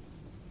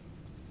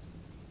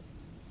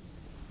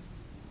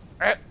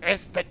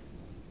 It's the...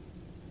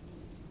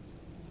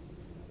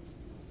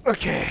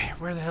 Okay,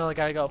 where the hell I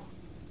gotta go?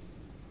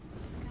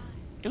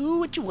 Do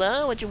what you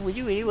want, what you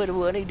really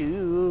want to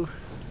do.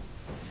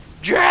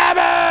 Jam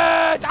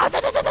it!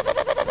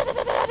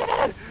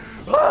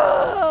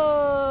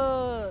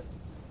 Ah!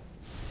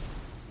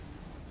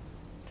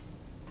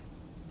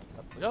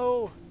 Up we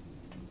go.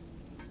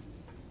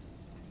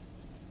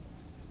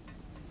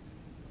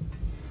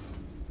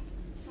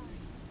 Sorry,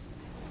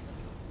 I was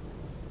looking at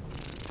something.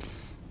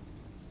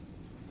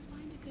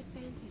 Find a good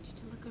vantage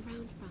to look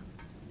around from.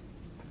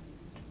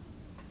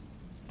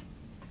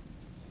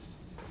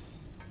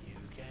 You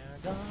can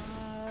dodge.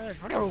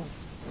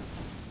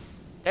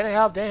 Didn't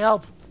help, didn't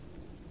help.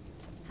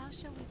 How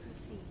shall we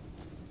proceed?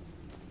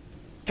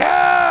 Kill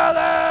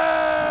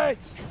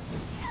it!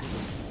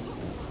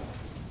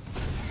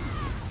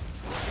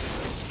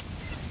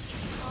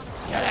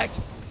 Kill it!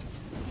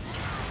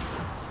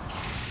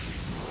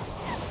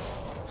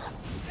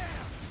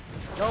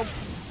 Jump!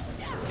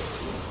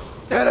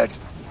 Did it!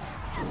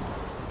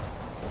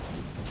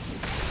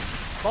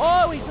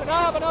 Boy, we do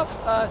not have enough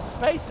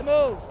space to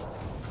move.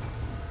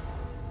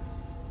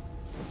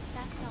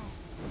 That's all.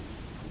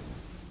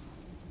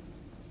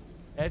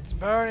 It's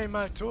burning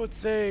my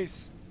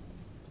tootsies.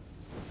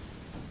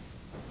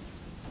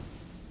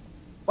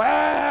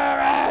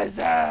 Where is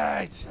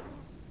it?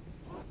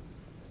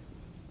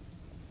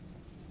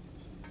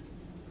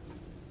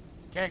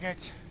 Kick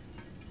it.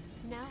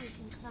 Now we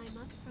can climb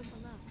up from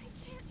below. I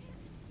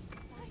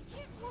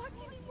can't walk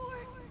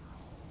anymore.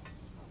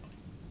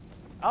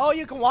 Oh,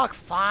 you can walk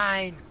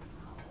fine.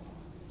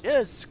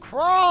 Just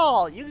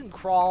crawl. You can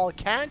crawl,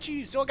 can't you?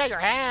 You still got your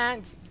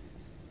hands.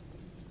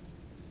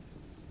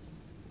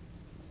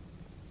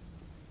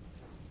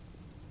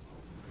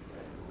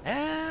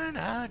 And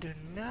I do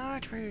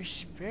not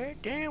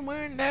respect them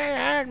when they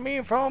ask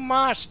me for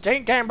my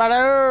stinking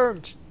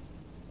balloons.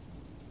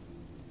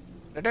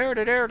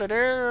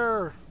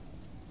 Da-do-da-do-da-do.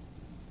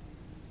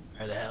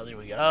 Where the hell do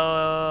we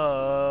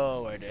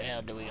go? Where the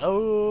hell do we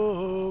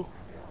go?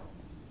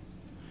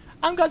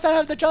 I'm gonna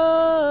have to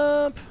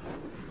jump.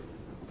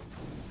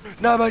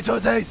 Not my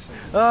toes. Let's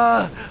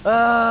run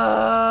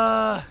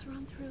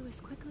through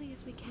as quickly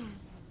as we can.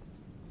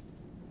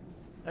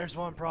 There's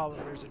one problem.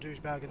 There's a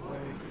douchebag in the way.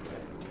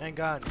 And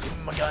gun. Give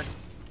him my gun.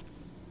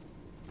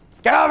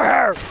 Get over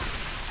here!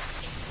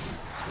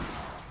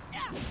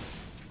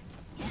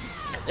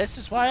 And this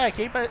is why I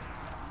keep it.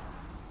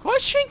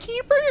 Question, can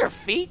you bring your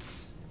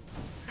feet?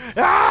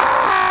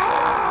 Ah!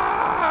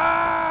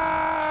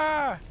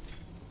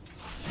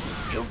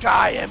 You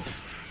die, imp.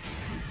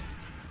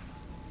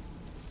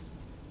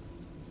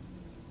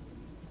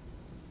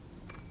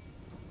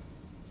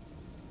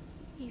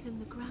 Even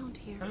the ground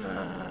here.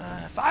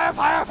 Fire,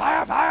 fire,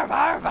 fire, fire,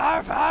 fire,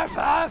 fire, fire,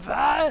 fire,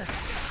 fire.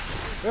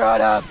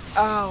 Run up.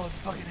 Oh,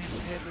 fucking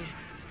hit me.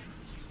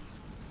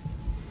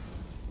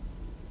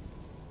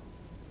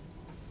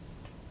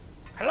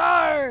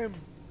 Climb.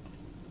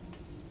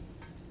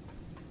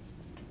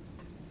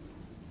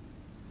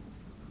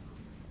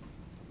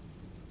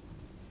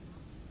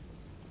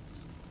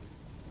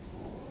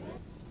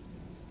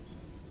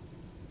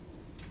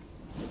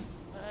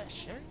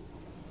 Shit.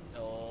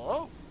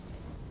 Oh.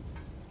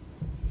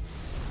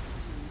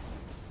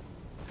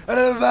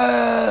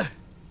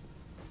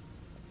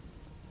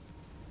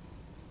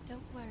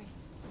 Don't worry.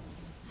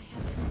 I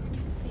have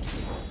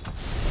everything.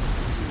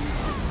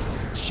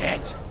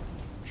 Shit.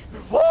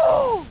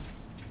 Whoa!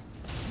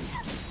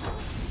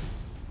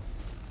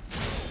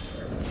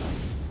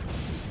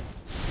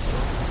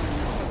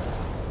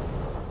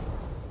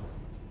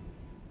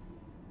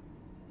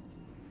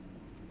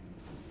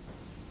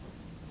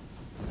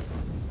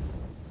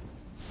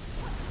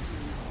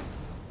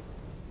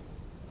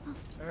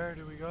 Where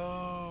do we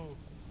go?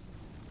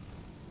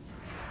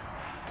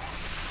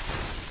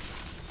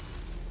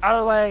 Out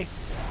of the way.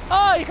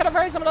 Oh, you could have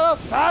raised him a little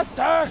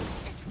faster.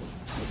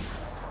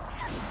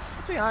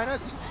 What's behind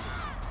us?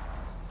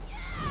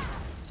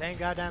 Same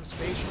goddamn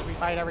species we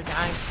fight every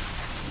time.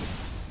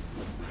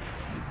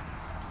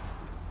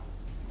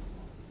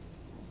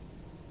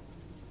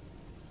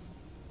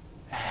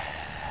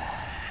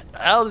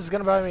 Hell, this is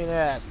gonna bite me in the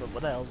ass, but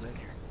what the hell's in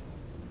here?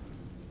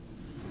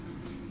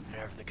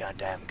 Wherever the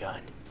goddamn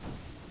gun.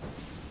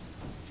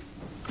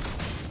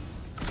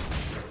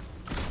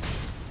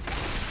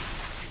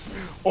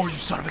 Oh, you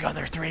son of a gun,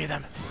 there are 3 of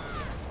them.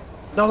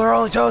 No, there are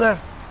only 2 of them.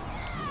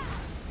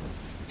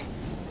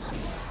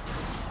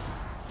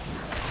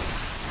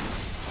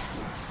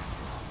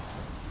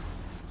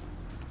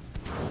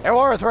 There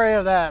were 3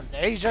 of them.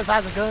 He just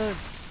has a gun.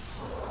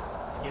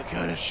 You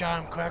could have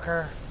shot him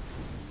quicker.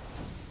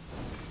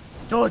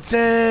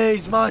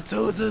 Tootsies! My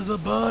tootsies are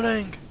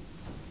burning.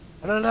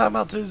 I don't know,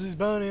 my tootsies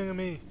burning on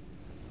me.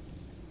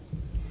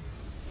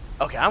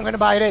 Okay, I'm gonna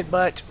bite it,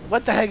 but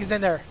what the heck is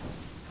in there?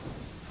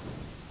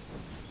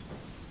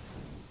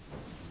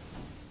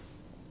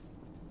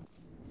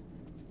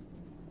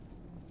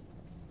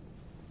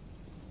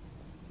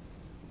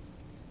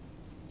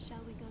 Shall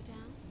we go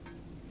down?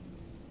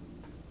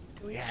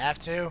 Do we have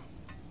to?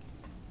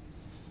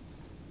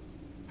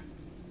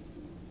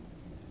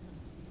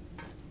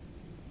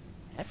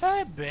 Have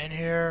I been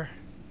here?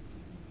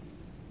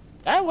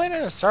 Did I went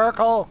in a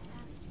circle?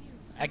 It's past you.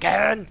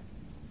 Again?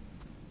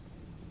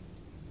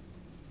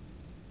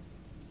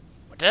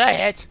 What did I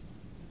hit?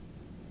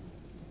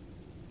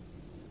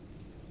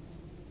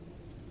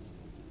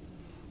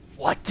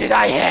 What did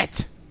I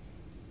hit?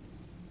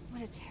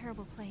 What a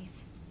terrible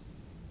place.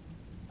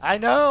 I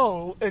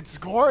know, it's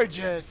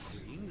gorgeous.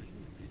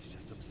 It's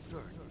just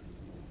absurd.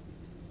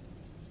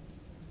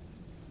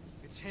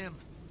 It's him.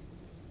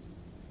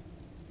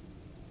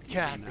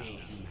 Can't Now be.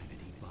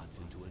 humanity buds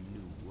into a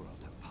new world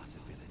of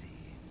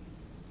possibility.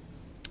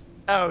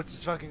 Oh, it's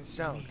just fucking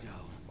stone. Nito.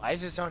 Why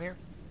is this on here?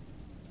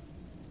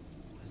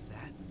 Was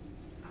that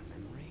a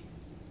memory?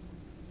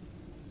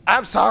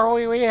 I'm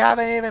sorry, we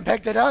haven't even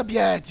picked it up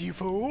yet, you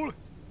fool.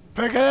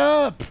 Pick it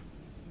up.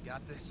 You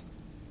got this?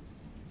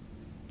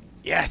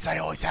 Yes, I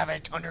always have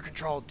it under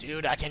control,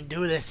 dude. I can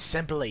do this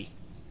simply.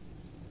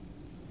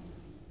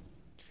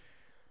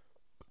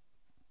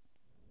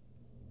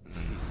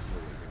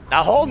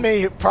 Now hold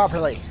me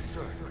properly.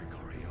 Absurd,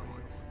 Gregorio.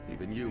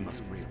 Even you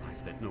must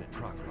realize that no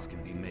progress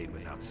can be made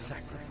without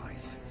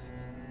sacrifice.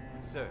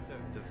 Sir,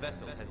 the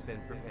vessel has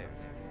been prepared.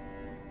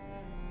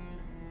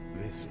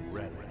 This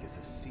relic is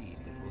a seed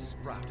that will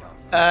sprout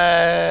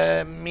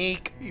out.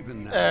 Meek,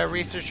 Even now,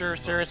 researcher,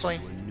 humanity seriously?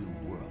 buds into a new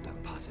world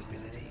of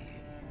possibility.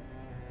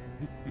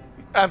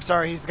 I'm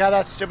sorry, he's got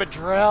that stupid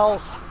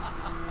drill.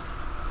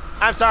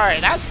 I'm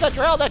sorry, that's the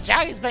drill that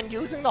Jackie's been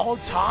using the whole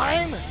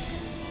time?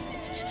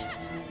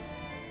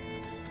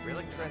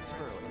 Relic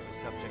transfer to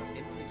subject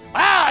increase.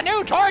 Ah, a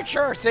new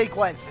torture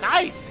sequence.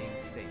 Nice.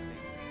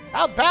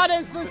 How bad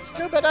is this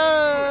stupid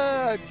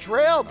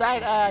drill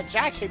that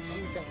Jack keeps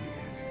using?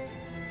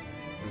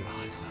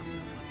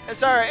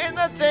 Sorry, in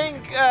that thing,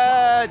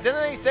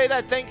 didn't they say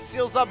that thing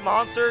seals up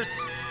monsters?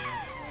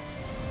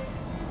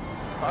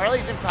 Or at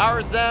least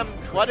empowers them?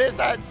 What is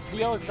that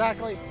seal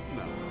exactly?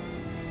 No,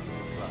 it's the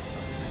fun.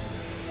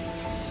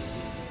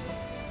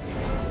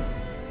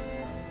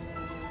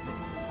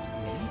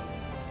 Me?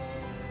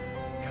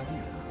 Come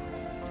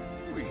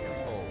now. We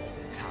have all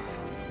the time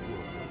in the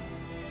world.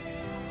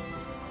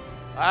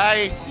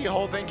 I see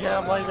holding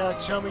him like a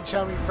chummy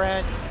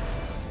friend.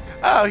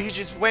 Oh, he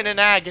just went in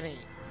agony.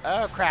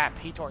 Oh crap,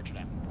 he tortured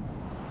him.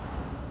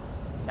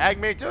 Take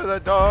me to the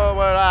door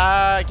where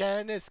I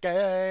can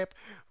escape.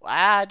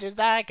 Why does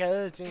that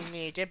cutscene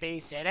need to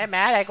be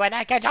cinematic when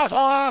I can just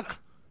walk?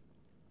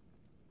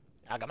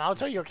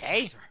 Nagamoto, you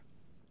okay? It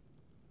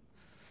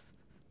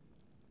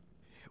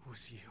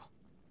was you.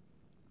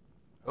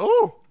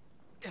 Ooh!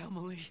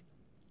 Emily.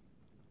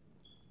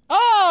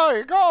 Oh,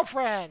 your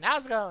girlfriend!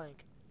 How's it going?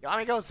 You want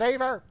me to go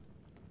save her?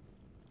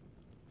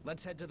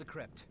 Let's head to the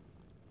crypt.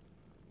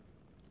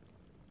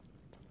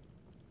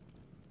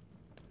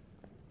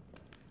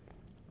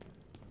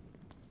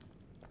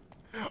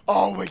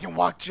 Oh, we can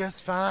walk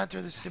just fine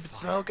through the stupid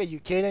smoke. Are you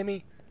kidding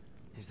me?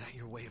 Is that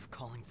your way of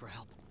calling for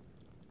help?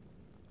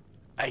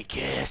 I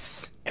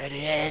guess it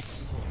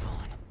is. Hold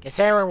on.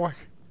 Guess everyone.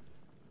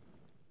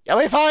 You'll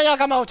be fine,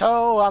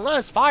 Yakamoto,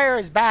 unless fire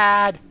is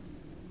bad.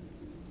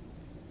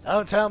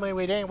 Don't tell me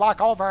we didn't walk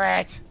over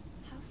it.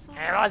 How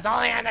far? It was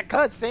only in the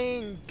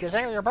cutscene, because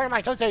you're burning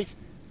my toasties.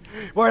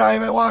 We're not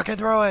even walking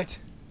through it.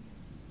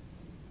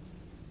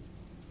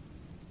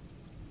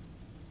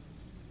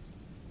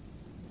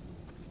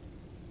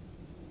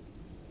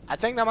 I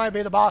think that might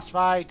be the boss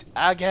fight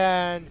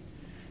again.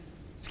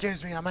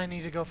 Excuse me, I might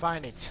need to go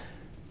find it.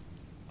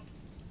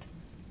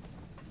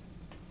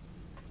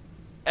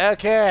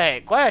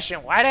 Okay,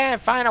 question. Why didn't I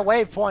find a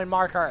waypoint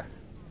marker?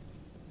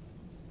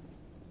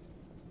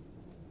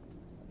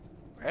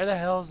 Where the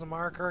hell is the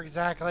marker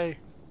exactly?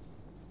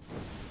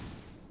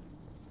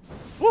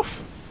 Woof!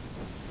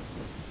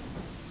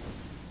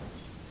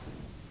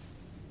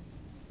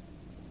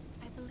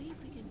 I believe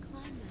we can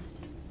climb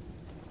that.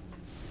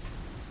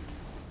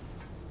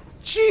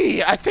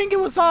 Gee, I think it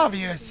was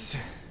obvious.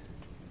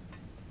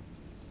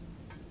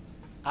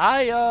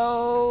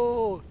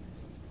 Ayo!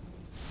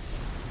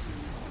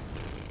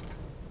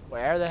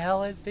 Where the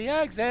hell is the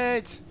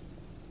exit?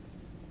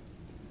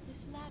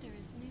 This ladder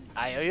is new to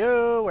me.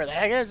 Ayo, where the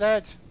heck is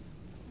it?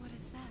 What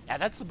is that? Yeah,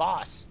 that's the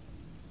boss.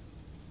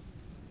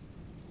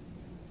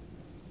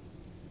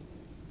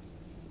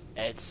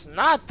 It's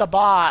not the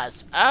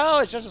boss. Oh,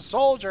 it's just a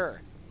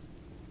soldier.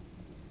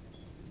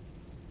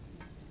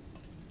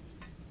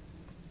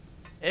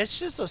 It's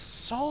just a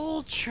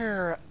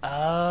soldier.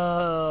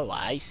 Oh,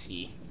 I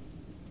see.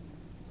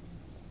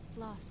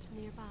 Lost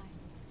nearby.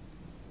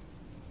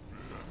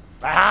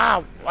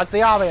 Ah, what's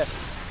the obvious?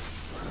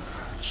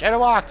 Should've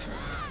walked.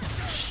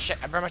 Shit,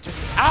 I burned my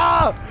tooth.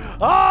 Oh!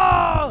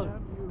 Oh!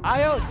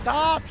 Ayo,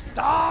 stop!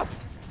 Stop!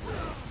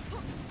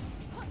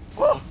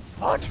 Whoa!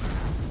 What?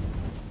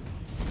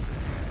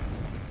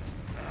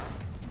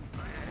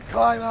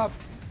 Climb up!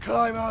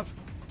 Climb up!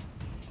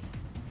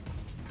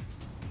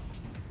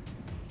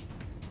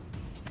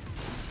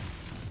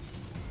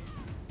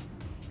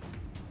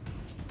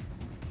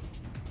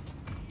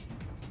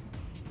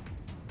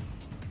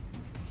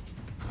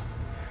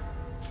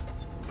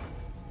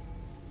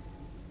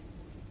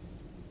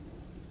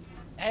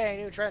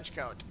 Hey, new trench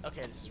coat.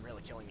 Okay, this is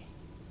really killing me.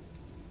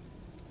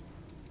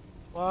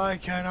 Why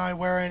can't I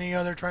wear any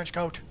other trench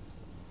coat?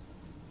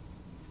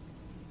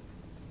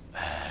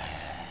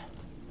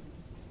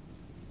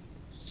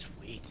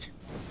 Sweet.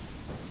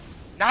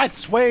 Not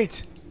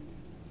sweet!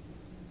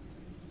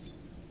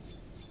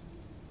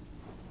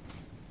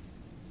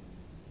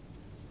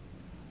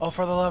 Oh,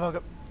 for the love of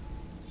God.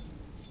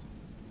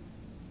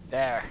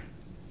 There.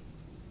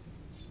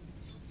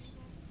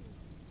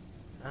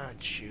 Oh,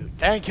 shoot.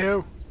 Thank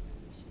you!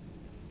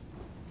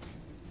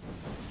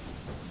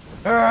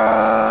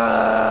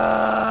 Ah!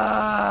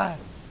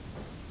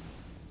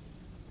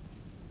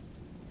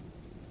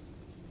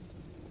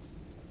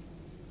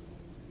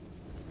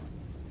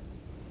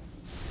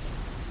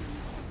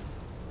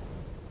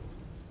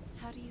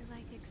 How do you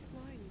like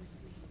exploring with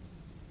me?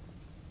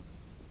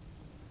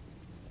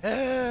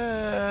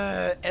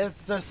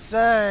 It's the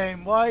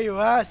same. Why are you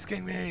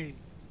asking me?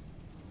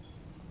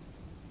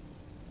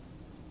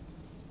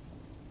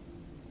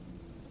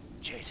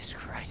 Jesus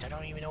Christ, I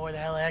don't even know where the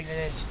hell the exit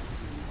is.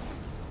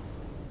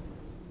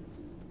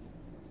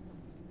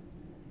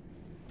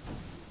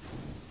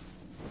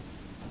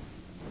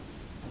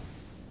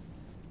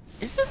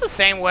 Is this the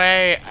same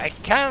way? I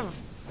kind of...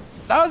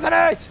 That wasn't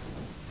it!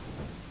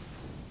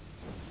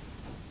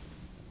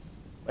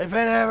 We've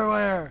been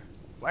everywhere.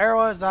 Where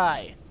was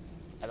I?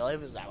 I believe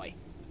it was that way.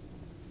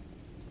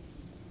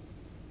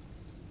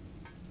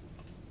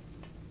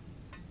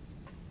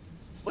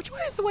 Which way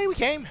is the way we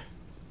came?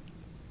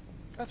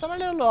 Because I'm a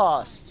little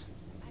lost.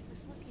 I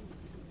was looking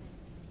at something.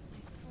 My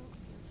throat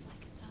feels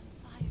like it's on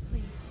fire.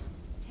 Please,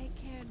 take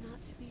care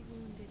not to be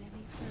wounded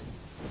any further.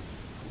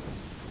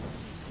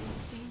 They say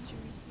its danger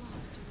is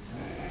lost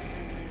around.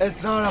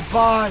 It's not a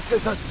boss,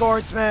 it's a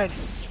swordsman.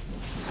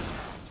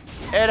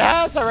 It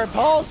has a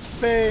repulse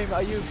beam.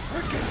 Are you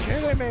freaking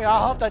kidding me?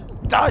 I'll have to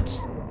dodge.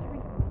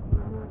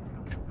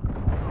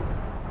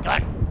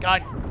 Gun,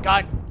 gun,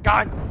 gun,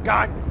 gun,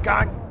 gun,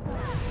 gun.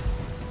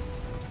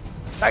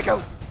 Thank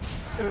you.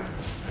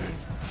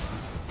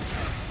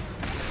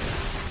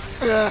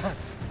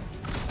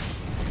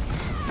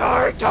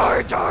 Die,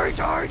 die, die,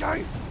 die,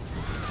 die.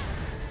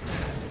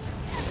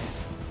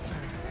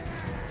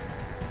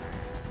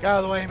 Get out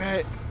of the way,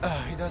 mate.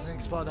 He doesn't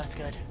explode, that's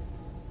good.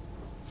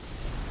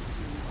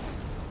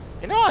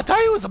 You know, I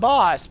thought he was a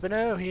boss, but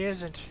no, he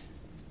isn't.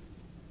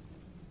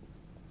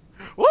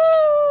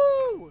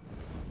 Woo!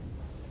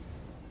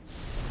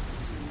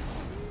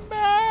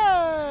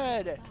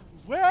 Man!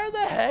 Where the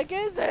heck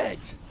is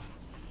it?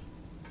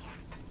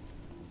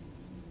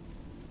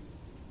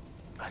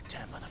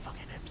 Goddamn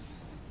motherfucking hips.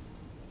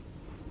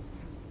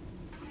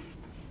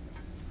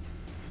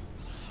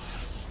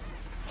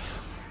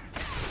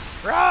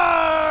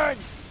 Run!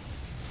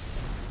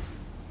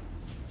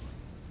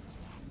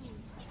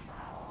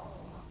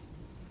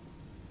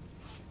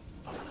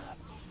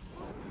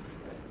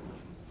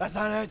 That's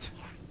not it.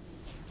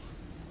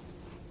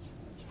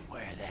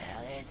 Where the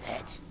hell is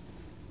it?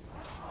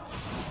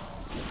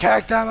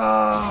 Kick them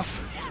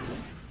off!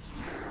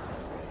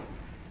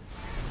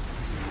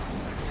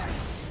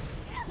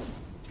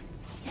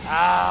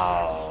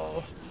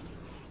 Ow!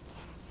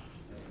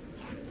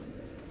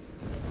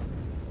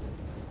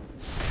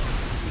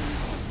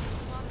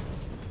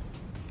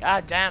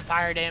 Goddamn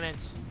fire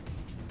demons.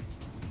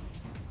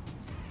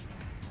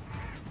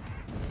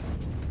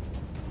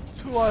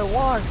 Who I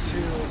want to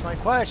is my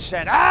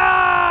question.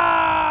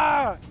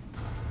 Ah!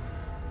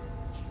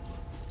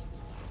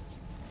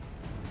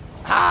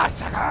 Ah,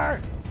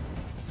 sucker!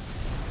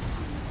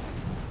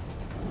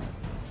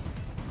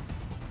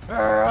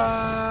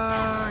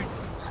 Alright!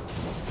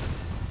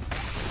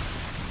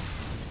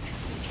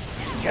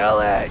 Kill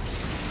it!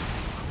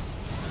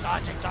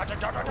 Dodge it, dodge it,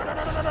 dodge it,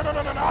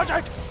 dodge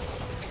it!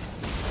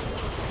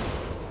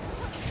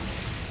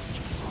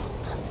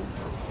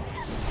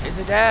 Is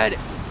it dead?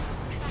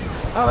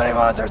 How many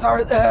monsters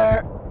are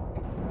there?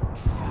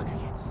 Fuck, I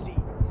can't see.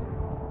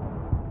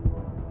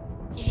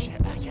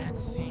 Shit, I can't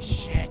see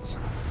shit. Sorry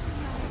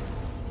for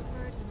being a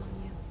burden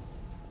on you.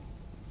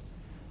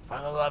 For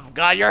the love of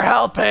God, you're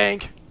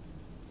helping!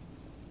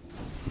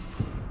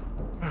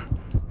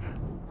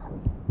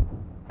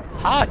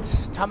 Hot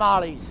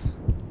tamales.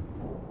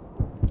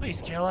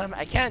 Please kill him.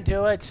 I can't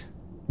do it. See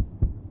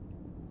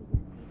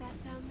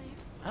that down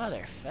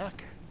there?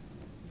 Motherfucker.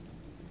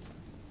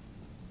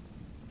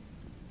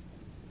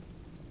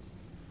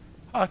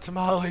 Hot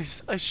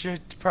tamales. I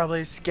should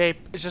probably escape.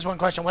 It's just one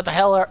question. What the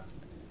hell are...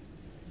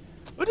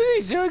 What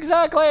did he do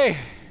exactly?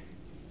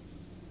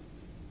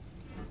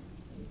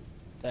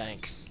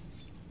 Thanks.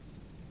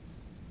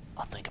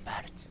 I'll think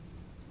about it.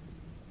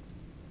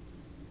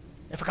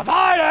 If I can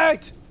find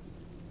it!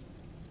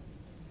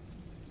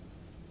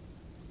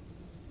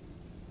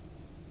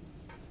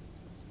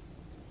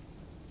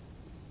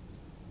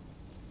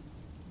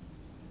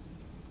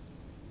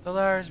 The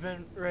ladder's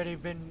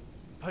been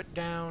put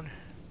down.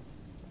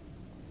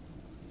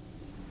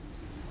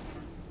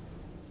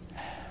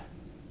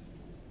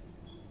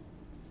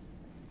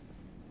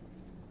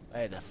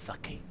 Where the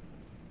fucking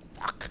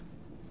fuck?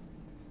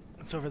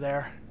 It's over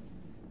there.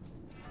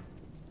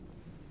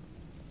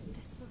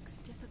 This looks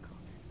difficult.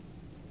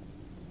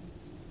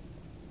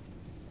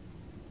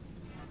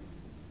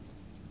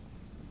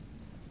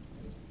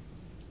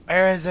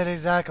 Where is it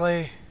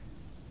exactly?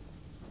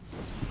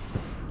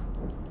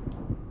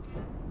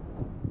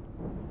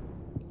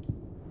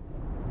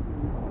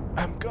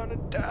 I'm gonna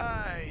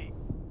die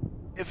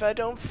if I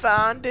don't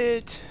find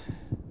it.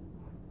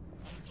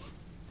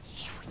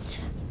 Sweet.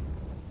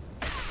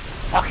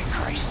 Fucking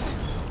Christ.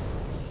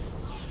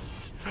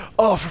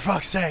 Oh, for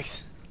fuck's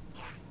sakes.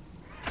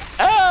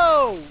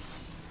 Oh!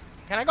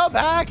 Can I go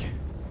back?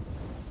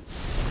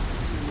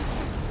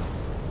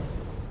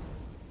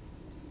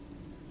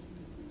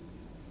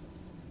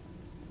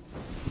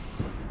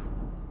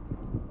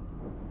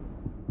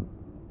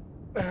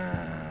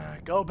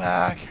 Go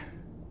back.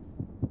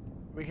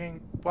 We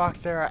can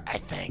walk there, I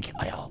think.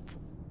 I hope.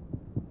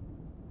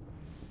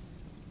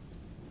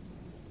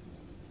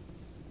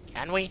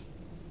 Can we?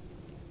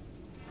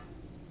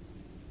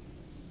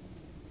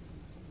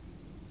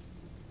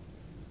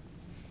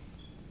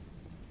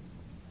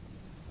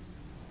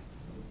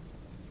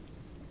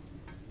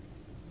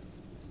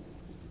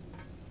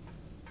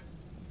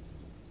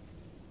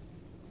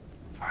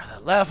 For the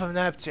left of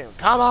Neptune.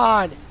 Come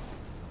on!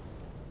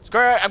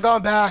 Screw it, I'm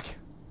going back.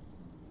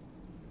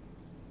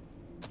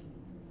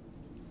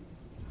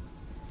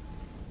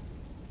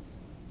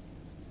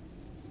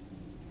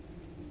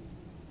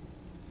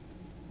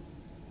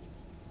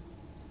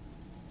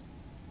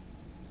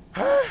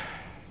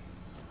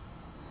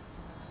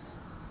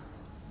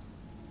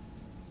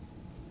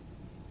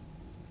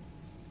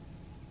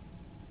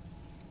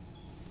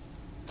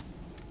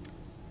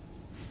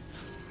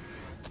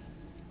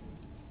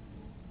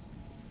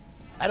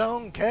 I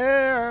don't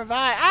care if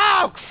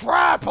I... Oh,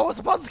 crap! I was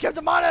supposed to skip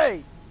the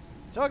money!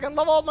 So I can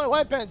level up my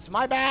weapons.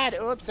 My bad.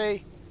 Oopsie.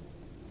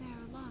 They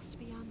are lost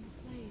beyond the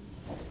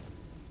flames.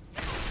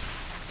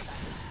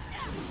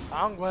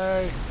 Wrong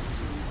way.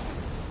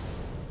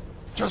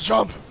 Just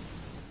jump!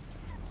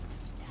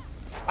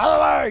 Out of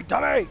the way,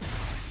 dummy!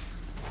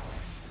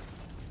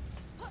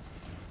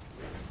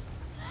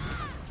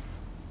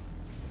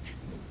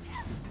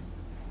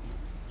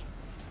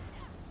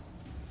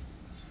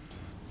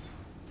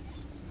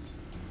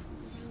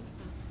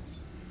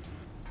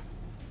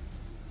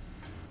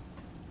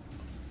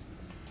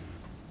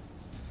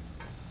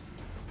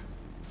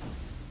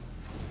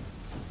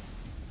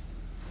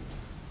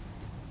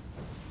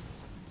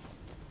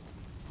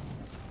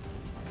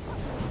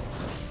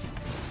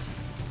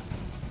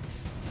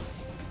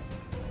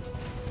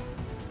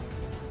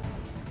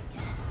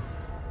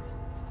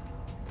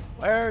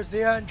 Where's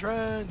the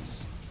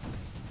entrance?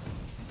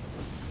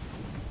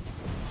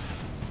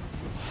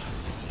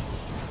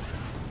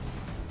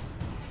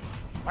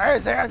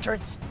 Where's the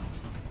entrance?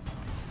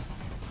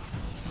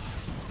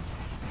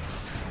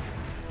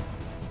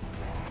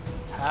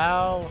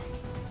 How?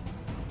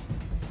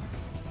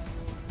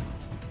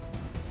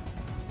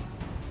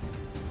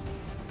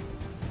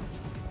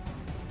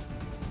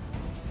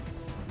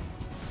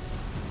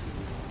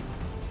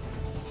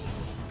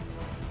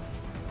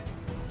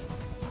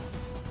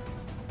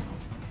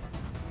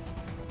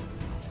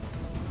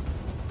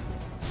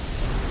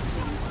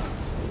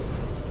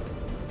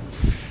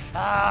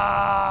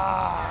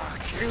 Ah,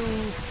 Q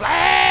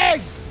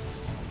flag!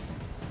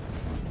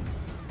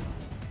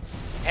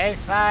 Hey,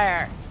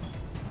 fire!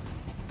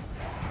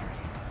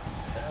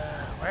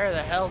 Where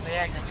the hell's the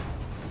exit?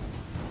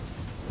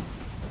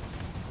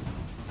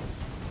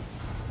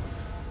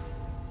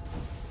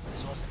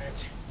 This wasn't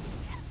it.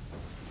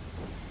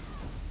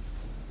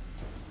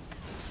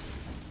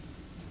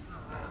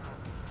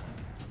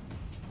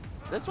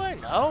 This way?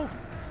 No.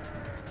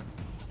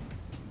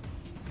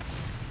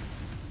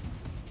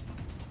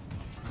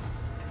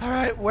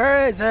 Alright,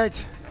 where is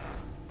it?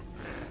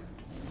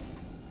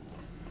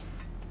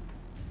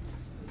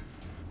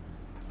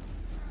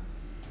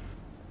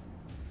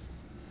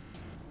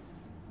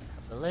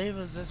 I believe it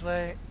was this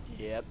way.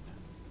 Yep.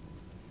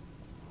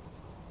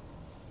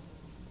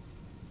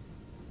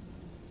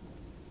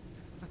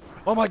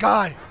 Oh my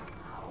god!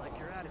 I like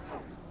your attitude.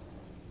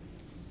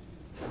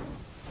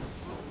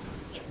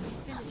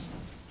 Finished.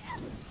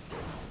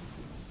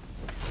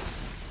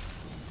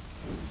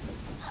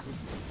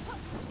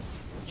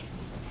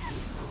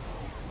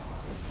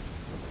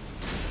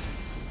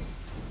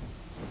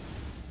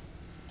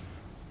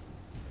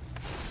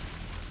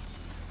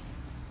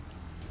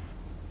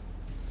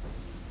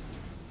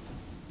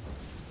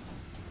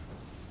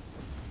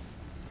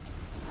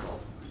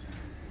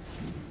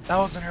 That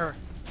wasn't her.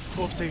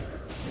 Whoopsie.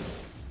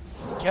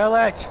 Kill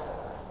it!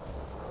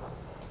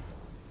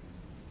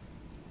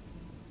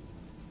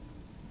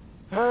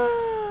 Wait,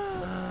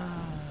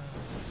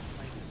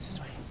 it's this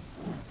way.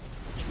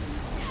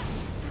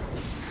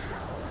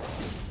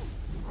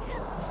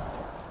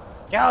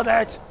 Killed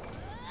it!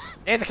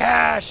 Need the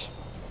cash!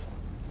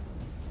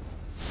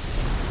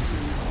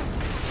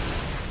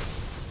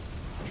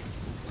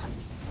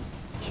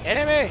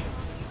 Kidding me?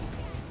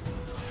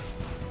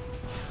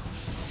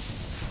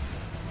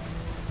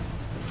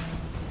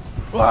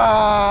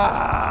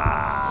 Wah!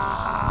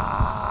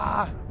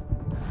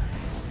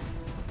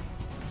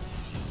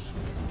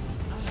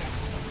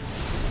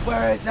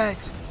 Where is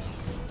it?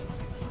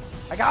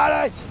 I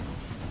got it!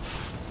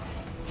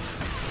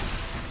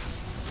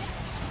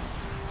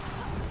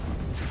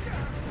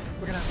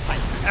 We're gonna fight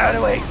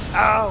anyways.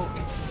 Oh!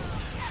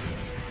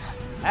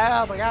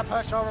 Help! I got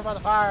pushed over by the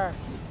fire.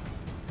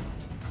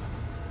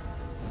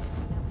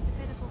 That was a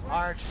bit of a work.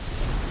 Arch.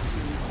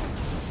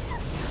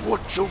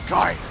 Would you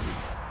die?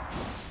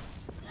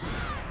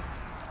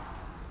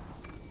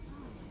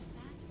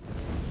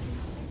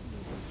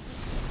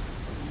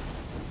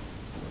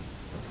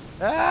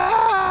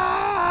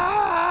 Ah!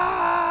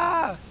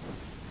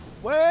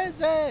 Where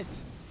is it?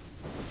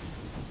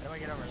 How do I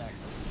get over there?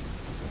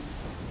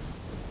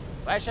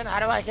 Question, how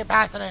do I get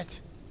past it?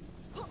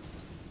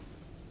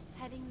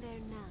 Heading there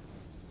now.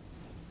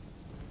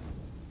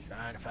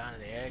 Trying to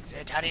find the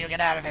exit. How do you get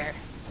out of here?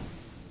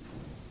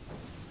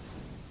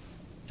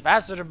 Is it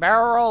faster to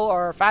barrel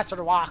or faster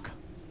to walk?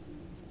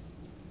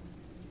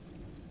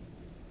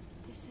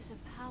 This is a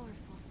powerful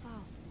foe.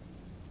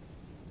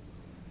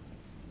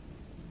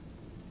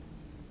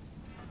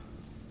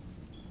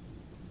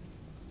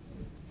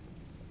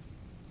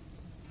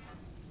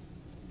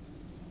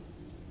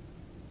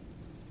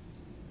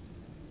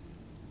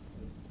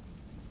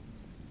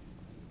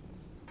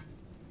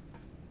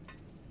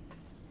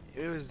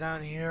 It was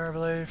down here, I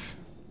believe.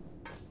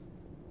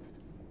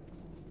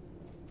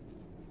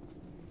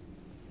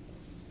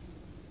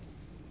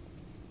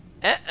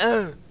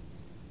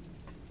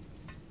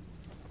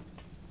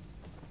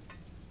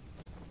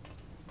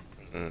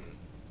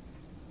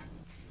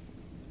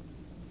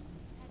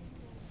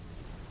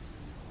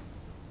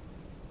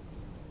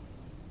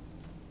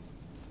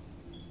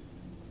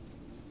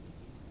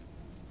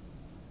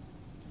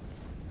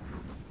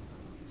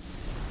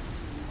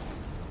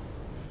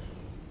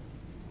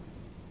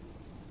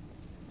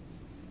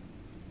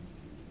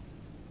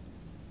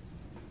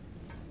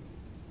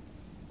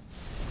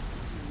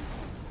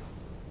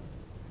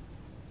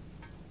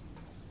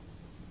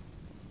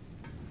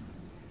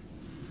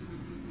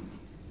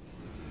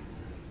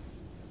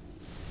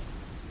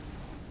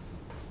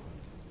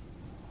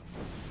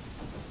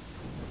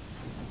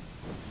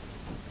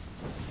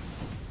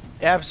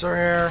 Apps are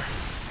here.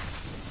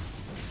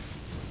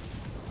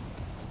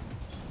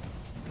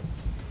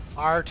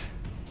 Art.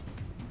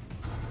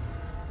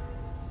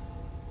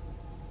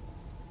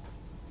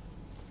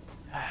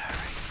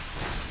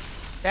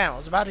 Damn, I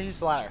was about to use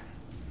the ladder.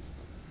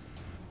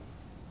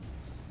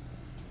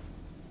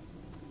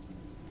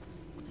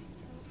 My throat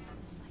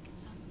feels like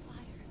it's on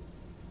fire.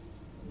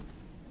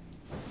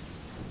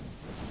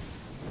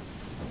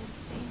 I sense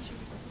danger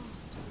is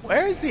lost.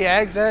 Where's the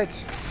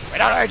exit? We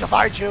don't need to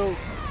fight you.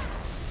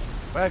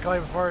 Quickly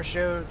before it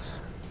shoots.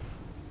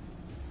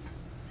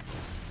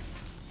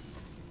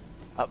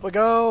 Up we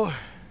go.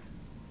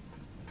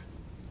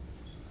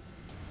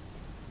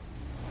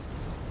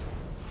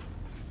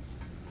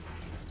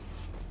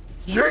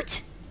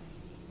 Yeet!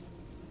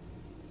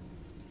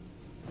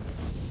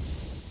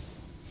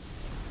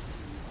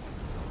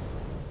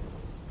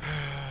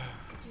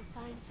 Did you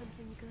find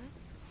something good?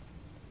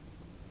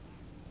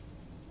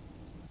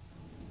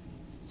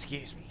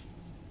 Excuse me.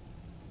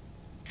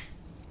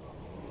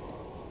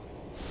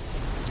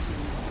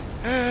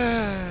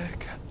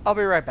 I'll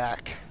be right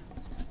back.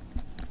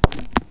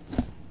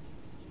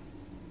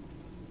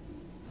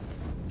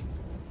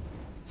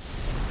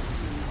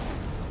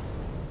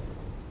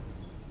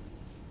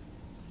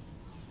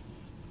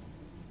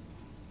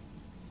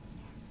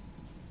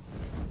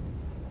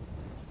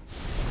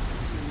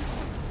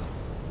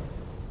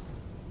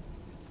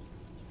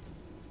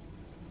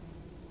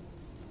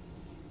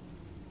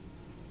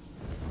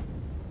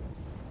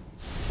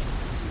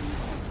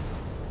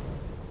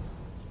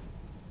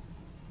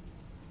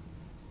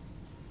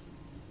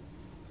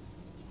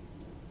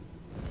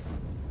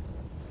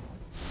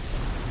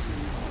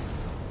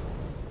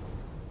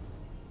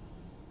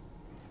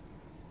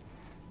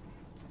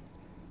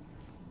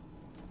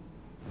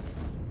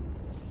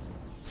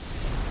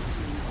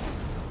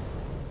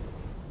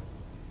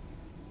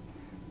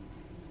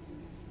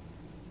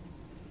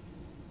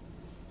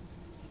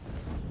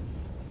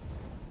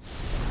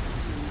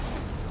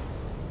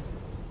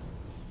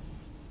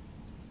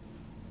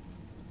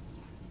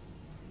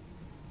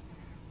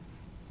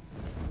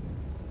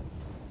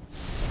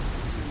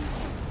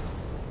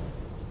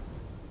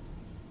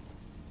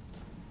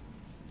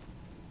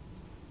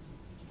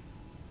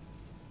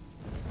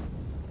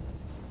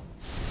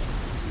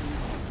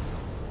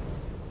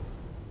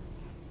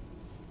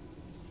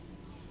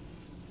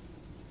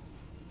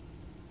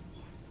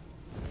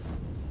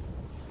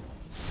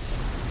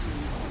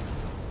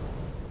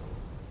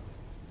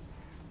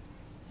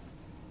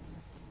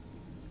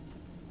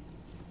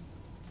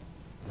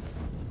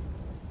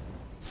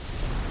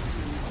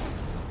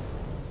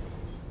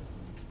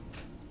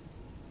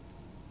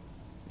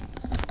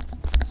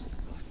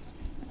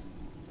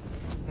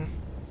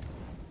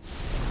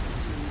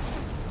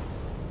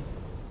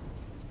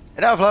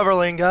 Enough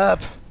leveling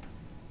up.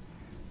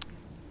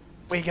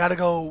 We gotta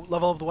go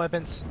level up the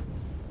weapons.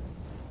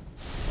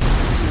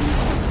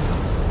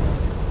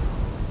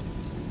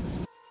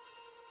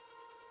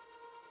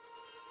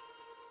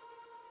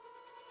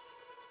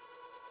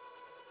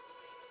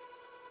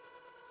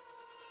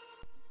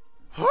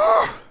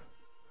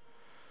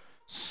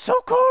 So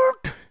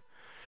cold.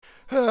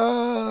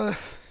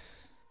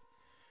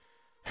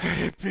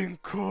 I've been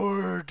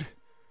cold.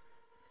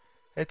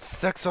 It's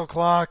 6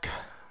 o'clock.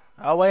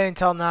 I'll wait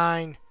until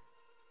 9.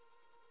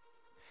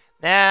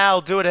 Nah,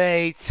 I'll do it at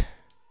 8.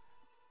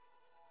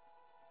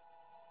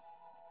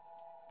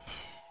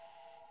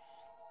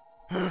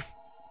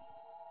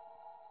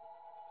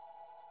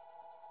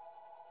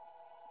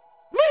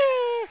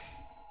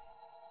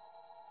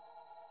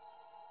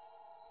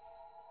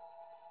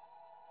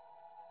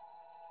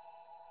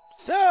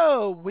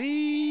 So,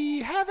 we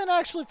haven't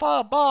actually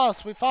fought a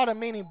boss. We fought a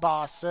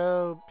mini-boss,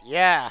 so,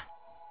 yeah.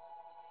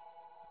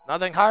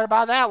 Nothing hard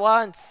about that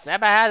one.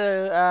 Except I had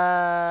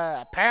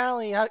to,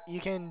 apparently you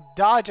can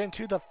dodge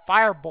into the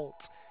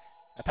firebolt.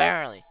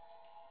 Apparently.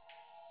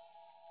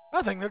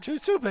 I think they're too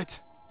stupid.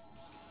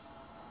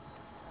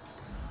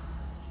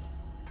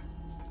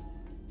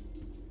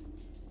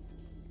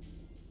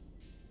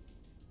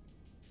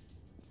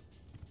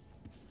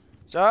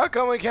 So how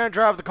come we can't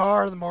drive the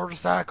car or the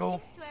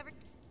motorcycle?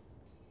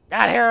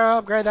 Not here to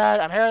upgrade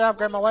that. I'm here to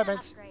upgrade my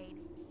weapons.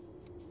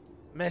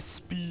 Miss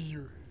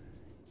Spear.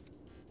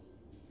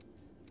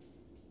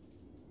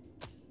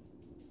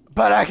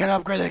 But I can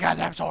upgrade the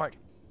goddamn sword.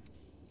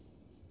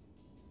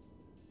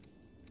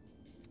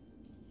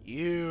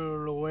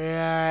 You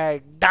will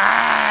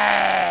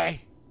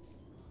die.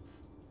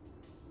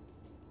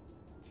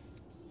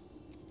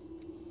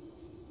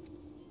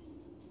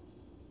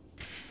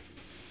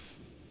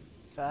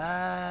 Make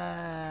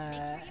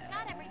sure you've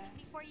got everything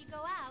before you go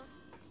out.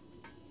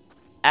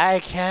 I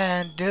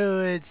can't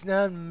do it. It's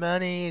not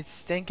money. It's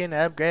stinking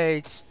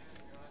upgrades.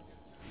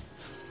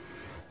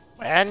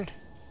 When?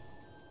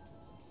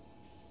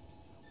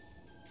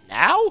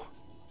 Now?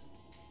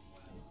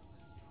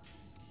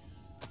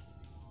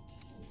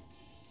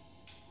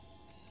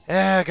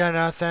 Yeah, I got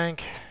nothing.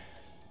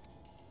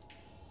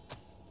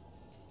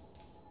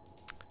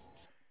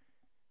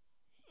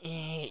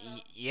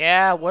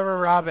 Yeah, what we're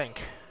robbing.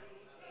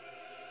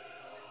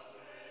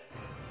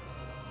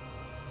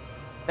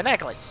 The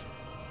necklace.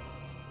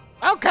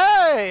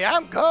 Okay,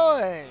 I'm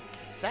going.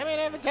 Send me an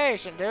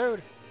invitation,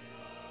 dude.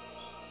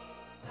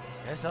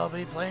 Guess I'll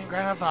be playing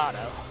Grand Theft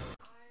Auto.